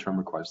put in term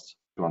requests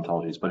to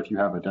ontologies. But if you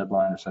have a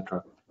deadline,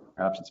 etc.,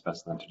 perhaps it's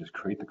best then to just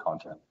create the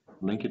content,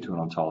 link it to an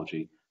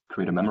ontology,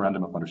 create a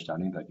memorandum of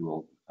understanding that you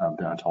will,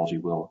 the ontology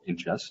will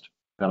ingest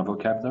that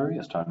vocabulary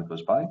as time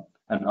goes by,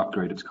 and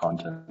upgrade its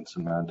content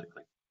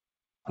semantically.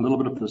 A little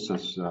bit of this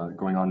is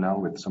going on now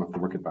with some of the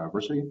work at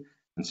Biodiversity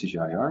and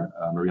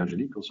CGIAR.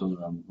 Marie-Angelique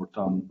also worked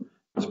on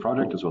this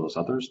project, as well as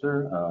others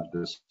there.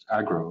 This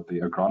the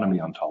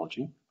agronomy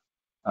ontology.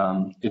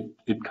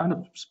 It kind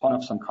of spun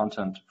off some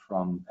content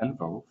from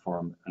ENVO,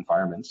 from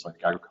environments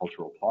like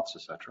agricultural plots,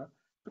 etc.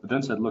 But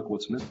then said, look,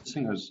 what's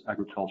missing is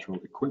agricultural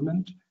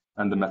equipment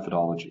and the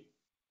methodology.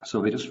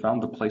 So they just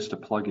found the place to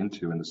plug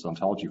into in this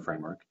ontology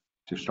framework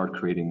to start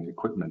creating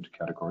equipment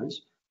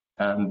categories,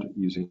 and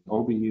using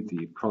OBI,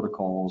 the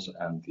protocols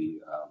and the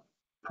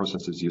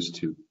processes used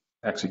to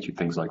execute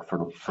things like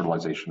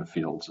fertilization of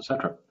fields,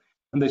 etc.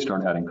 And they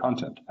start adding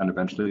content, and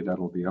eventually that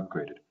will be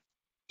upgraded.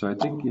 So I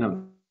think,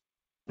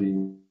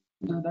 the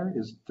there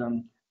is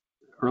done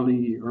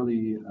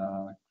early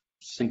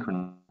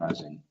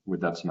synchronizing with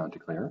that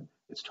semantic layer.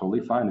 It's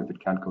totally fine if it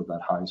can't go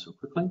that high so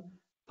quickly,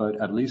 but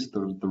at least the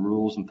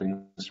rules and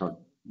things start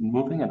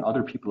moving, and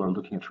other people are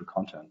looking at your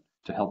content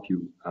to help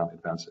you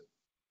advance it.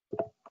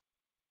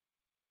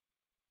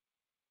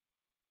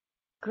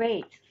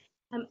 Great.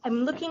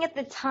 I'm looking at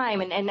the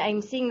time, and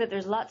I'm seeing that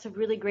there's lots of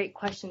really great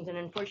questions, and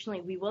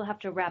unfortunately we will have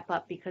to wrap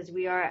up because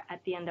we are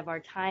at the end of our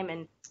time.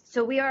 And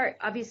so we are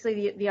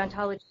obviously the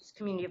ontologies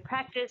community of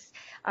practice.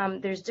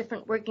 There's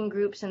different working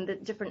groups and the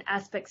different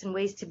aspects and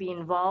ways to be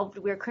involved.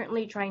 We're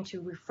currently trying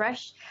to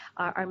refresh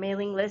our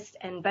mailing list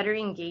and better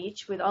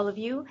engage with all of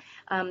you.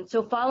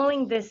 So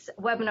following this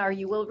webinar,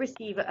 you will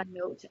receive a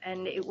note,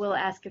 and it will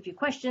ask a few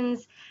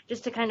questions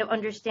just to kind of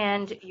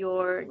understand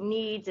your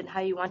needs and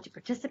how you want to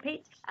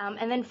participate.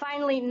 And then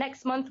finally,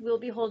 next month, we'll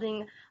be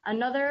holding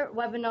another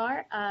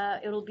webinar.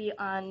 It'll be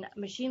on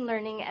machine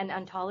learning and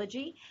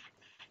ontology.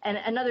 And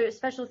another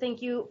special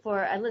thank you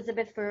for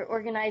Elizabeth for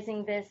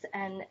organizing this,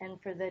 and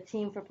for the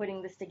team for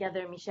putting this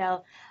together,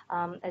 Michelle,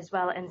 as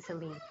well, and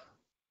Celine.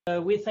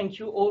 We thank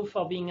you all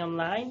for being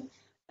online,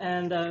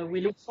 and we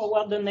look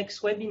forward to the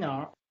next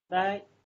webinar. Bye.